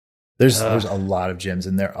 There's a lot of gyms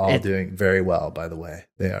and they're all doing very well, by the way.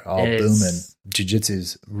 They are all booming. Jiu-jitsu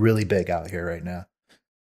is really big out here right now.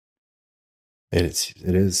 It is.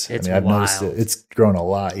 It's I've noticed it. It's grown a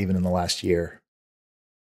lot even in the last year.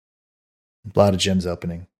 A lot of gyms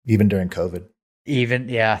opening, even during COVID.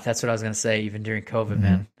 That's what I was gonna say. Even during COVID,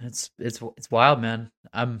 man, it's wild, man.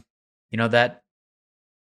 You know that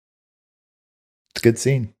it's a good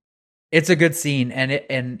scene. It's a good scene,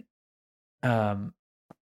 and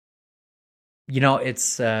you know,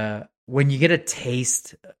 it's when you get a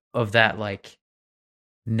taste of that, like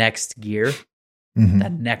next gear,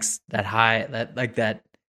 that high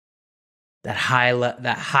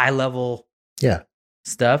level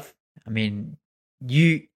stuff. I mean,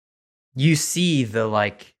 you see the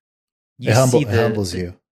like it humbles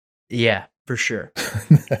you. Yeah, for sure.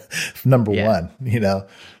 Number one, you know.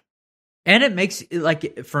 And it makes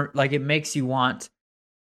it makes you want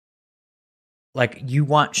you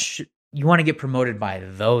want to get promoted by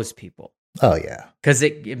those people. Oh yeah. Cuz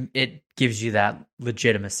it gives you that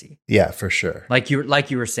legitimacy. Yeah, for sure. Like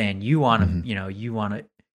you were saying, you want to, you know, you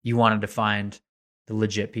wanted to find the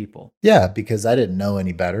legit people. Yeah, because I didn't know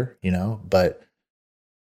any better, you know, but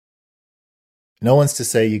no one's to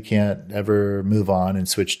say you can't ever move on and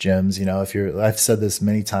switch gyms. You know, I've said this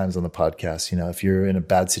many times on the podcast, you know, if you're in a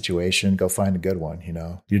bad situation, go find a good one, you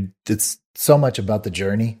know. It's so much about the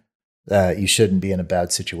journey that you shouldn't be in a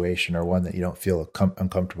bad situation or one that you don't feel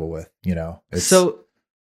uncomfortable with, you know. So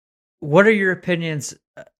what are your opinions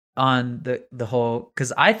on the whole,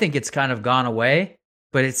 because I think it's kind of gone away,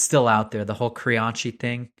 but it's still out there, the whole Krianchi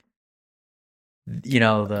thing. You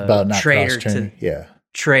know, the about not cross-training.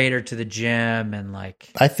 Trader to the gym and like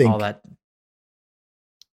I think all that.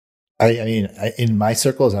 I mean, in my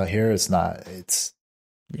circles out here, it's not. It's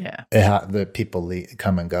the people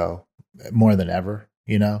come and go more than ever.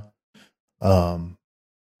 You know,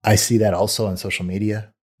 I see that also on social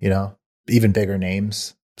media. You know, even bigger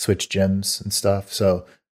names switch gyms and stuff. So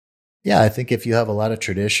yeah, I think if you have a lot of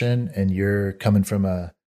tradition and you're coming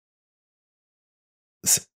from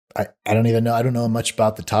I don't even know. I don't know much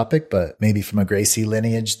about the topic, but maybe from a Gracie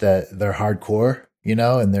lineage that they're hardcore, you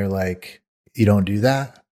know, and they're like, you don't do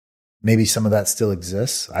that. Maybe some of that still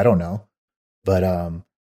exists. I don't know. But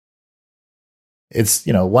it's,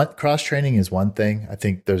 you know, what cross training is one thing. I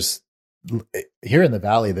think there's here in the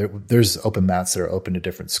Valley, there's open mats that are open to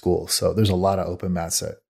different schools. So there's a lot of open mats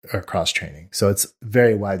that are cross training. So it's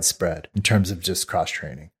very widespread in terms of just cross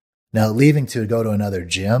training. Now, leaving to go to another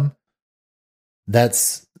gym,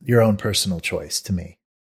 that's your own personal choice to me.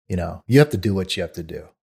 You know, you have to do what you have to do.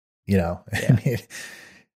 You know, I mean,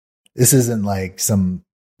 this isn't like some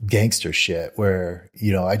gangster shit where,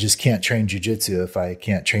 you know, I just can't train jujitsu if I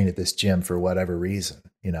can't train at this gym for whatever reason.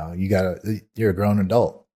 You know, you're a grown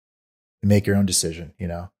adult. You make your own decision, you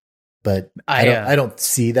know, but I don't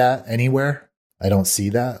see that anywhere. I don't see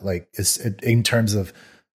that like in terms of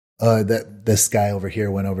that this guy over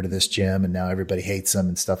here went over to this gym and now everybody hates him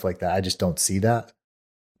and stuff like that. I just don't see that.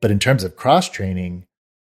 But in terms of cross training,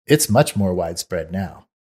 it's much more widespread now.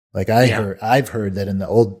 Like I've heard that in the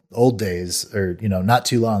old days, or, you know, not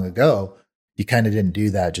too long ago, you kind of didn't do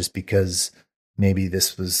that just because maybe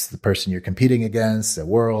this was the person you're competing against at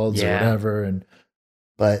Worlds or whatever.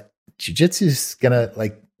 But jiu-jitsu is gonna,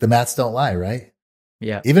 like, the mats don't lie, right?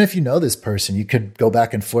 Yeah. Even if you know this person, you could go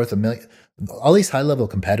back and forth all these high level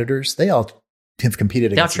competitors, they all have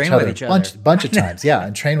competed against each other a bunch of times. Yeah.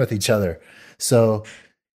 And train with each other. So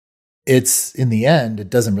it's, in the end, it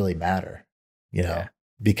doesn't really matter, you know,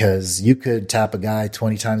 because you could tap a guy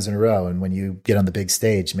 20 times in a row. And when you get on the big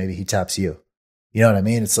stage, maybe he taps you. You know what I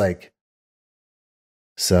mean? It's like,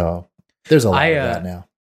 so there's a lot of that now.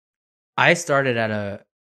 I started at a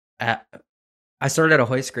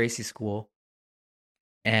Hoist Gracie school,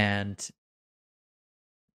 and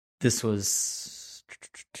this was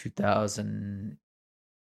 2008.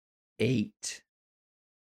 It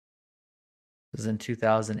was in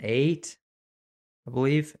 2008, I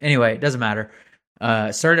believe. Anyway, it doesn't matter.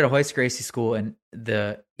 Started at a Hoist Gracie school, and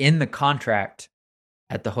in the contract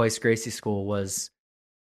at the Hoist Gracie school was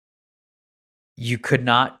you could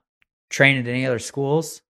not train at any other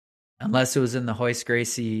schools unless it was in the Hoist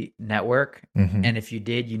Gracie network. Mm-hmm. And if you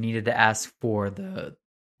did, you needed to ask for the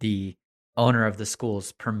owner of the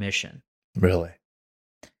school's permission. Really?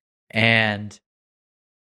 And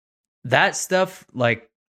that stuff, like,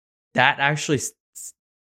 that actually,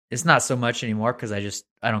 it's not so much anymore because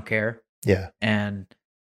I don't care. Yeah. And,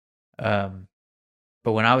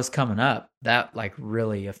 but when I was coming up, that, like,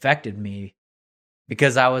 really affected me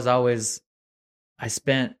because I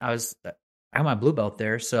got my blue belt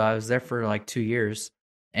there. So I was there for like 2 years,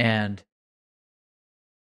 and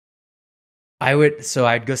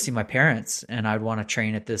I'd go see my parents, and I'd want to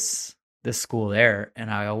train at this school there. And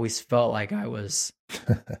I always felt like I was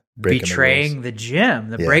betraying the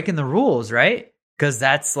gym, breaking the rules, right? Because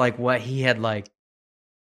that's like what he had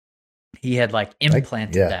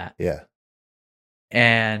implanted that. Yeah.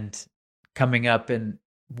 And coming up in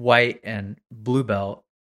white and blue belt,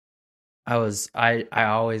 I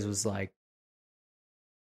always was like,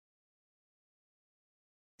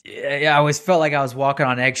 I always felt like I was walking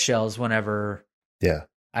on eggshells whenever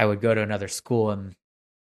I would go to another school. And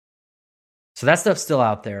so that stuff's still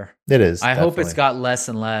out there. It is. I hope it's got less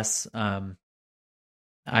and less.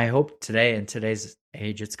 I hope in today's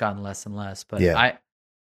age, it's gotten less and less. But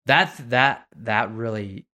that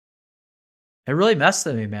really, it really messed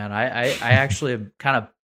with me, man. I actually am kind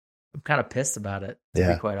of pissed about it,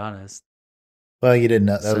 to be quite honest. Well, you didn't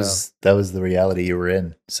know that was the reality you were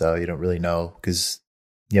in, so you don't really know because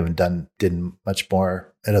you haven't did much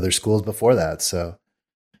more at other schools before that. So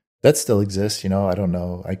that still exists, you know. I don't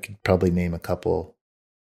know. I could probably name a couple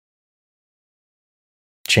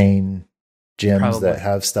chain gyms that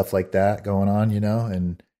have stuff like that going on, you know,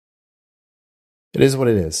 and it is what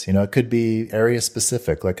it is. You know, it could be area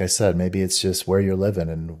specific. Like I said, maybe it's just where you're living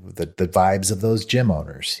and the vibes of those gym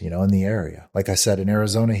owners, you know, in the area. Like I said, in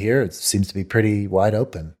Arizona here, it seems to be pretty wide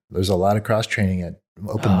open. There's a lot of cross training at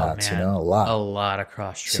open mats, man. You know, a lot of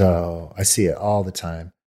cross training. So I see it all the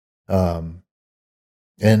time. And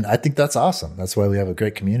I think that's awesome. That's why we have a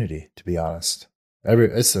great community, to be honest.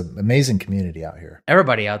 It's an amazing community out here.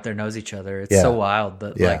 Everybody out there knows each other. It's so wild,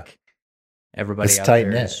 but like, everybody out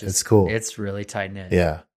there is just, it's cool. It's really tight knit.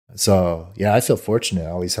 Yeah. So I feel fortunate.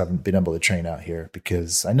 I always haven't been able to train out here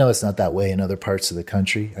because I know it's not that way in other parts of the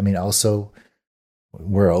country. I mean, also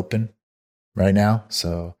we're open right now.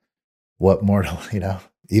 So what more to, you know,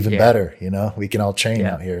 even better, you know, we can all train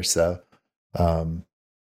out here. So,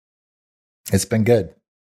 it's been good.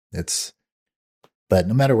 But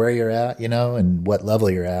no matter where you're at, you know, and what level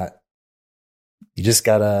you're at, you just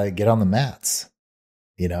gotta get on the mats,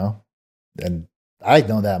 you know? And I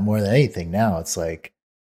know that more than anything now. It's like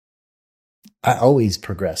I always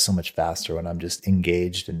progress so much faster when I'm just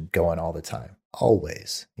engaged and going all the time.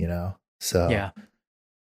 Always, you know? So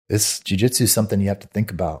this jiu-jitsu is something you have to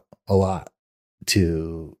think about a lot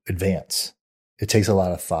to advance. It takes a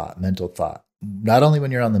lot of thought, mental thought, not only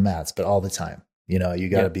when you're on the mats, but all the time. You know, you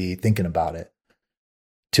got to be thinking about it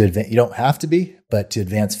to advance. You don't have to be, but to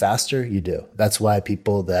advance faster, you do. That's why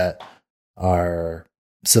people that are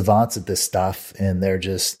savants at this stuff and they're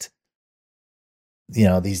just, you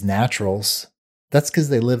know, these naturals, that's because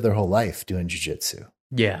they live their whole life doing jiu-jitsu.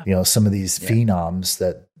 Yeah. You know, some of these phenoms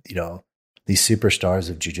that, you know, these superstars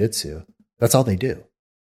of jiu-jitsu, that's all they do.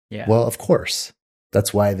 Yeah. Well, of course.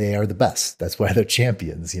 That's why they are the best. That's why they're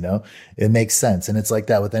champions, you know? It makes sense. And it's like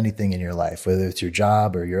that with anything in your life, whether it's your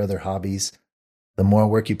job or your other hobbies. the more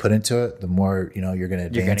work you put into it, the more, you're going to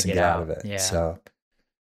advance and get out of it. Yeah. So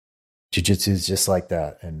jiu-jitsu is just like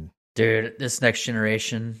that. And dude, this next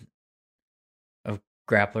generation of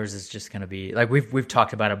grapplers is just going to be like, we've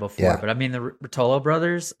talked about it before, but I mean, the Rotolo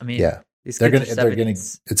brothers, I mean, it's going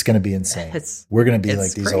to be insane. We're going to be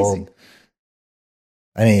like these crazy. Old,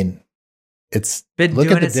 I mean, it's been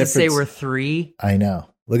doing it since they were 3. I know.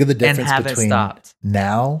 Look at the difference between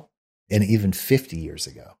now and even 50 years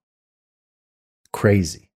ago.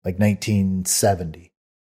 Crazy. Like 1970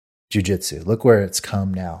 jiu-jitsu. Look where it's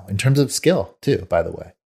come now in terms of skill too, by the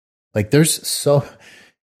way. Like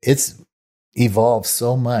it's evolved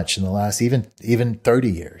so much in the last even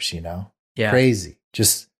 30 years, Yeah. Crazy.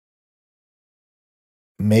 Just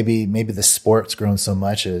maybe the sport's grown so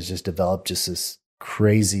much it has just developed just this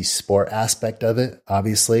crazy sport aspect of it.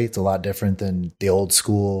 Obviously, it's a lot different than the old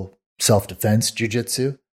school self-defense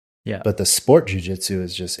jiu-jitsu. Yeah. But the sport jiu-jitsu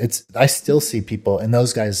is I still see people, and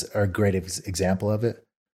those guys are a great example of it,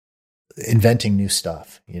 inventing new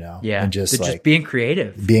stuff, Yeah. And just being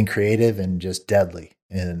creative and just deadly.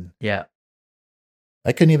 And yeah,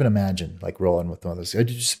 I couldn't even imagine like rolling with one of those. It'd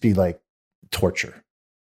just be like torture,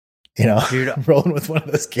 dude, rolling with one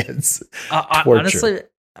of those kids. Honestly,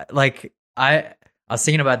 like I was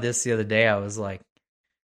thinking about this the other day. I was like,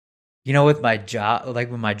 with my job,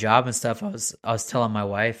 and stuff, I was telling my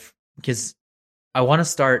wife, because I want to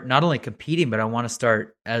start not only competing, but I want to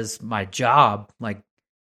start as my job, like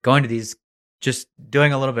going to these, just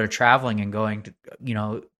doing a little bit of traveling and going to,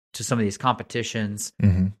 to some of these competitions,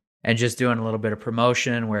 mm-hmm. and just doing a little bit of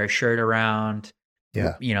promotion, wear a shirt around,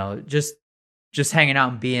 just hanging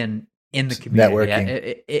out and being in the community.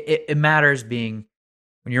 Networking. It matters being,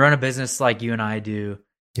 when you run a business like you and I do,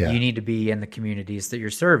 you need to be in the communities that you're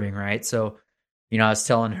serving, right? So, I was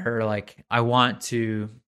telling her, like, I want to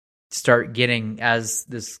start getting, as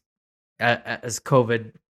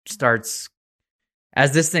COVID starts,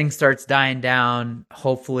 as this thing starts dying down,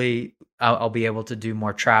 hopefully I'll be able to do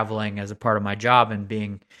more traveling as a part of my job, and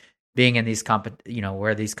being in these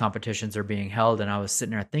where these competitions are being held. And I was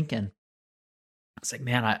sitting there thinking, I was like,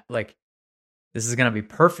 man, this is going to be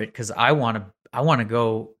perfect, because I want to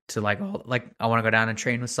go to I want to go down and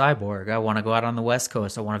train with Cyborg. I want to go out on the West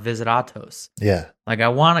Coast. I want to visit Atos. Yeah. Like, I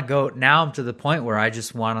want to go, now I'm to the point where I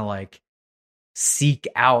just want to seek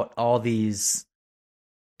out all these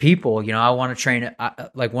people. I want to train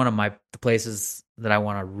at, one of the places that I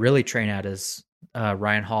want to really train at is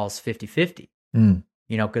Ryan Hall's 50/50.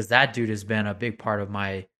 Because that dude has been a big part of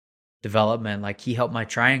my development. Like, he helped my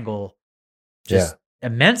triangle just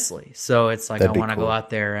immensely. So it's like, I want to go out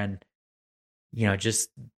there and, just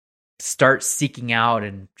start seeking out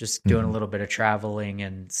and just doing a little bit of traveling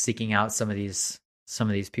and seeking out some of these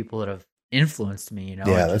people that have influenced me,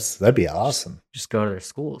 Yeah, that'd be awesome. Just go to their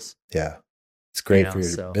schools. Yeah. It's great for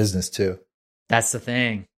your business too. That's the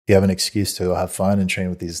thing. You have an excuse to go have fun and train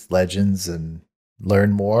with these legends and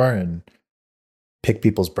learn more and pick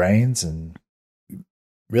people's brains and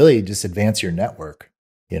really just advance your network,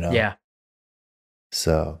 Yeah.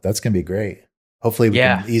 So that's going to be great. Hopefully we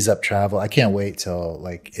can ease up travel. I can't wait till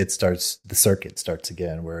the circuit starts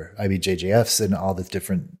again, where IBJJF's in all the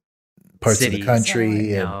different parts cities of the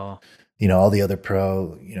country and, all the other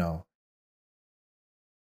pro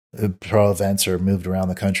events are moved around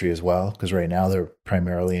the country as well. Cause right now they're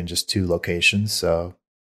primarily in just 2 locations. So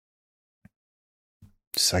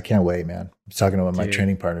I can't wait, man. I was talking to one of my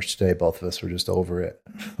training partners today. Both of us were just over it.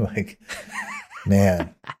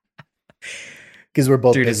 Man. Because we're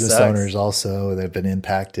both business owners also. They've been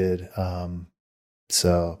impacted.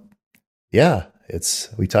 So, yeah,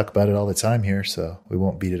 we talk about it all the time here, so we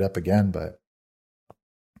won't beat it up again. But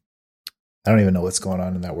I don't even know what's going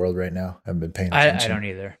on in that world right now. I haven't been paying attention. I don't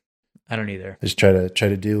either. I just try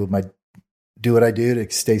to do what I do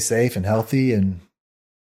to stay safe and healthy and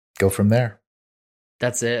go from there.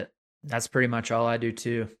 That's it. That's pretty much all I do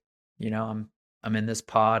too. I'm in this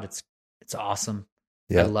pod. It's awesome.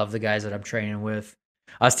 Yeah. I love the guys that I'm training with.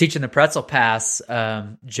 I was teaching the Pretzel Pass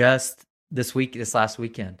just this last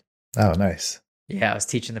weekend. Oh, nice. Yeah, I was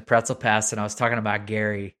teaching the Pretzel Pass, and I was talking about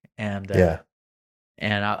Gary and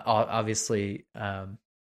obviously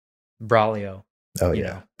Braulio. Oh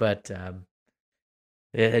yeah. But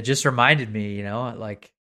it just reminded me,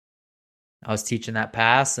 like, I was teaching that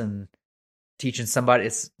pass and teaching somebody.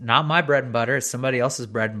 It's not my bread and butter; it's somebody else's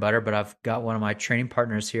bread and butter. But I've got one of my training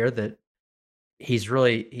partners here that. He's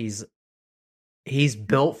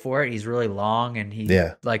built for it. He's really long, and he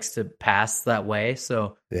likes to pass that way.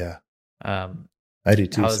 So I do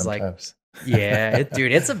too. I was sometimes.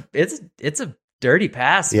 Dude, it's a dirty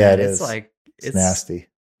pass. Yeah, man. It's nasty.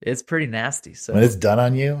 It's pretty nasty. So when it's done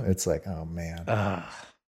on you, it's like, oh man.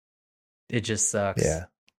 It just sucks. Yeah.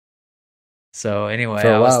 So anyway,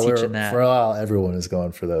 I was teaching that. For a while, everyone is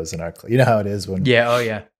going for those in our class. You know how it is when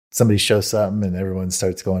somebody shows something and everyone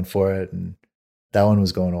starts going for it. And that one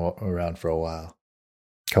was going around for a while.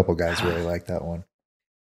 A couple guys really like that one.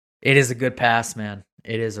 It is a good pass, man.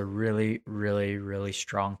 It is a really, really, really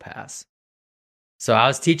strong pass. So I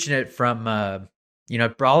was teaching it from,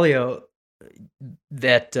 Braulio,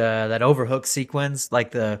 that overhook sequence,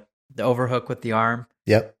 like the overhook with the arm.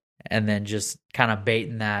 Yep. And then just kind of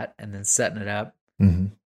baiting that and then setting it up.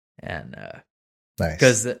 Mm-hmm. And nice.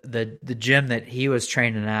 Because the gym that he was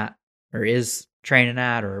training at, or is training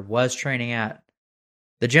at, or was training at,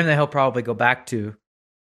 the gym that he'll probably go back to,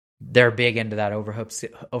 they're big into that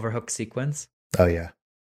overhook sequence. Oh yeah.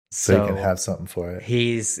 So you can have something for it.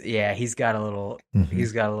 He's got a little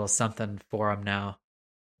something for him now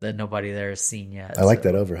that nobody there has seen yet. I like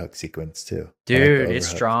that overhook sequence too. Dude, it's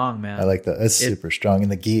strong, man. I like that. It's super strong.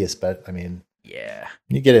 And the gi is yeah.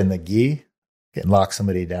 When you get in the gi, you can lock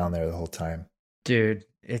somebody down there the whole time. Dude,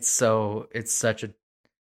 it's such a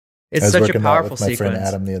powerful sequence. I was working that with my sequence. friend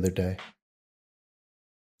Adam the other day.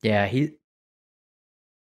 Yeah,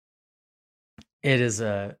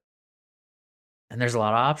 and there's a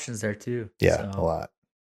lot of options there too. Yeah, a lot.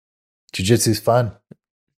 Jiu-jitsu's fun.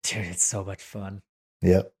 Dude, it's so much fun.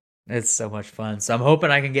 Yep. It's so much fun. So I'm hoping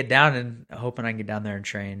I can get down there and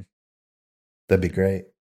train. That'd be great.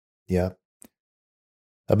 Yep.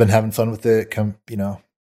 I've been having fun with it.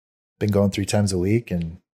 Been going 3 times a week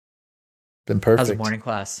and been perfect. How's the morning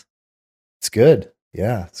class? It's good.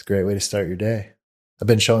 Yeah, it's a great way to start your day. I've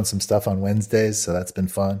been showing some stuff on Wednesdays, so that's been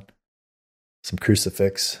fun. Some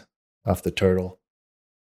crucifix off the turtle.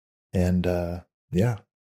 And another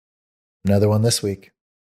one this week.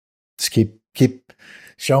 Just keep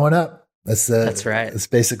showing up. That's right. That's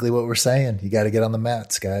basically what we're saying. You got to get on the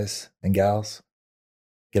mats, guys and gals.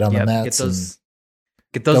 Get on the mats.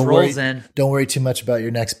 Get those rolls in. Don't worry too much about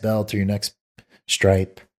your next belt or your next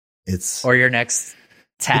stripe. Or your next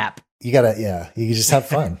tap. You just have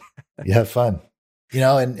fun. You have fun.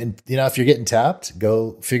 And if you're getting tapped,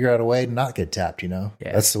 go figure out a way to not get tapped, Yeah.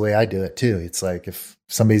 That's the way I do it too. It's like if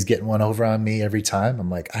somebody's getting one over on me every time, I'm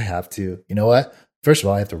like, I have to, you know what? First of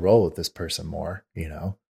all, I have to roll with this person more,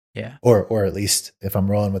 Yeah. Or at least if I'm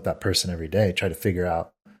rolling with that person every day, try to figure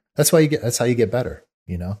out. That's how you get better,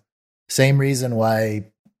 Same reason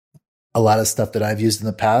why a lot of stuff that I've used in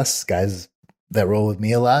the past, guys that roll with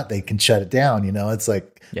me a lot, they can shut it down, It's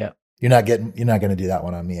like, yeah, you're not going to do that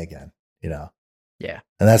one on me again, Yeah.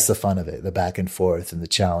 And that's the fun of it, the back and forth and the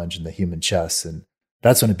challenge and the human chess. And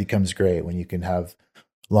that's when it becomes great, when you can have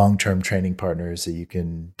long-term training partners that you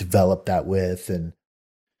can develop that with. And,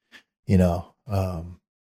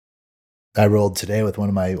 I rolled today with one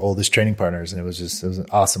of my oldest training partners, and it was an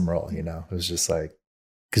awesome roll. It was just like,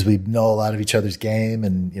 because we know a lot of each other's game,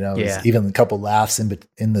 and, it was even a couple laughs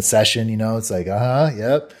in the session, it's like,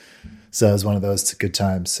 yep. So it was one of those good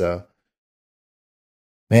times. So,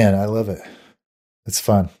 man, I love it. It's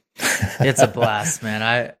fun. It's a blast,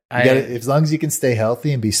 man. As long as you can stay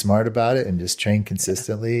healthy and be smart about it and just train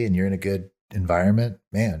consistently and you're in a good environment,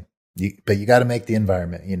 man, but you got to make the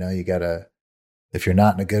environment, you got to, if you're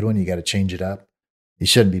not in a good one, you got to change it up. You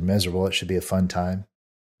shouldn't be miserable. It should be a fun time.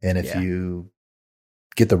 And if you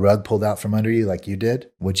get the rug pulled out from under you, like you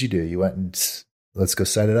did, what'd you do? You went and let's go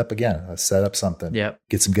set it up again. Let's set up something. Yep.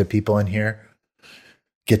 Get some good people in here,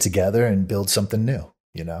 get together and build something new,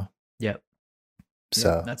 Yep.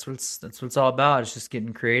 So that's what it's all about. It's just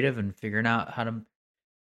getting creative and figuring out how to.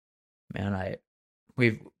 Man, I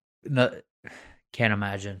can't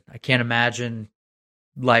imagine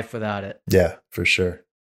life without it. Yeah, for sure.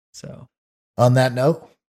 So, on that note,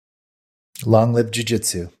 long live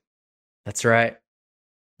jiu-jitsu. That's right.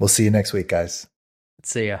 We'll see you next week, guys.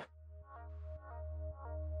 See ya.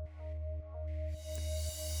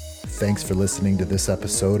 Thanks for listening to this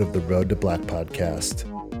episode of the Road to Black podcast.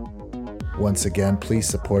 Once again, please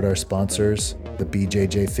support our sponsors, the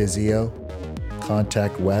BJJ Physio.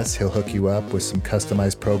 Contact Wes. He'll hook you up with some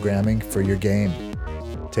customized programming for your game.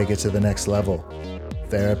 Take it to the next level.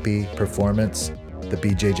 Therapy, performance, the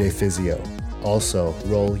BJJ Physio. Also,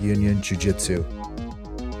 Roll Union Jiu-Jitsu.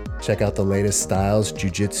 Check out the latest styles,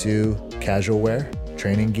 jiu-jitsu, casual wear,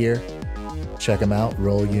 training gear. Check them out,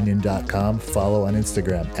 rollunion.com. Follow on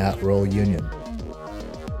Instagram @rollunion.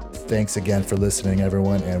 Thanks again for listening,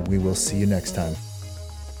 everyone, and we will see you next time.